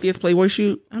saw Cynthia's Playboy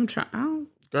shoot? I'm trying.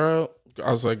 Girl. I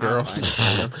was like, girl.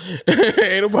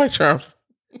 Ain't nobody trying.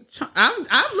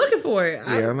 I'm looking for it.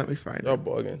 Let me find it. Y'all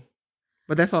bugging.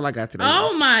 But that's all I got today.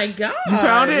 Oh my God. You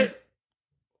found it?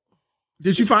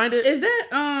 Did you find it? Is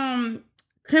that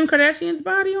Kim Kardashian's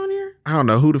body on here? I don't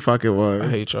know who the fuck it was. I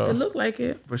hate y'all. It looked like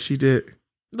it. But she did.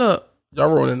 Look. Y'all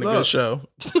ruining a good show.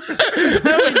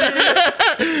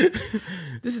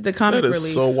 This is the comic relief. That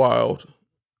is so wild.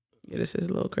 Yeah, this is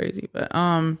a little crazy. But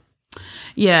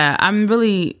yeah,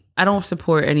 I don't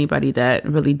support anybody that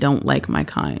really don't like my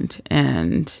kind.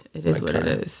 And it is what it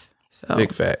is. So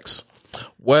big facts.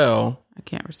 Well, I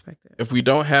can't respect it. If we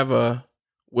don't have a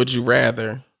would you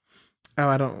rather. Oh,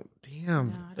 I don't. Damn.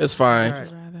 No, it's fine.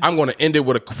 Right. I'm going to end it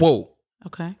with a quote.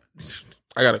 Okay.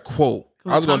 I got a quote.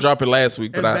 I was going to drop it last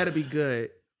week, but it better be good.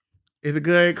 Is it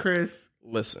good, Chris?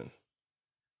 Listen.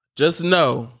 Just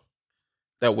know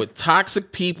that with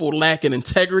toxic people lacking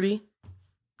integrity,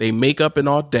 they make up in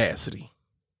audacity.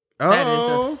 Oh. That is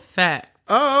a fact.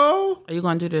 Oh. Are you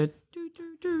going to do the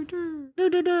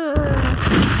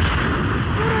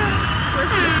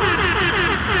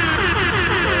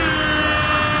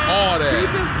all that? He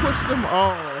just pushed them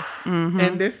all. Mm-hmm.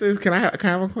 And this is, can I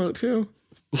have a quote too?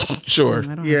 Sure.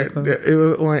 Yeah, it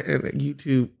was on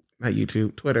YouTube, not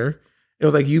YouTube, Twitter. It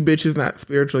was like, you bitches not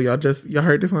spiritual. Y'all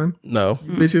heard this one? No.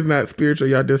 You bitches not spiritual.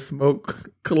 Y'all just smoke,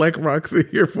 collect rocks and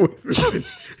hear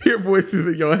voices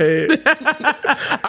in your head. I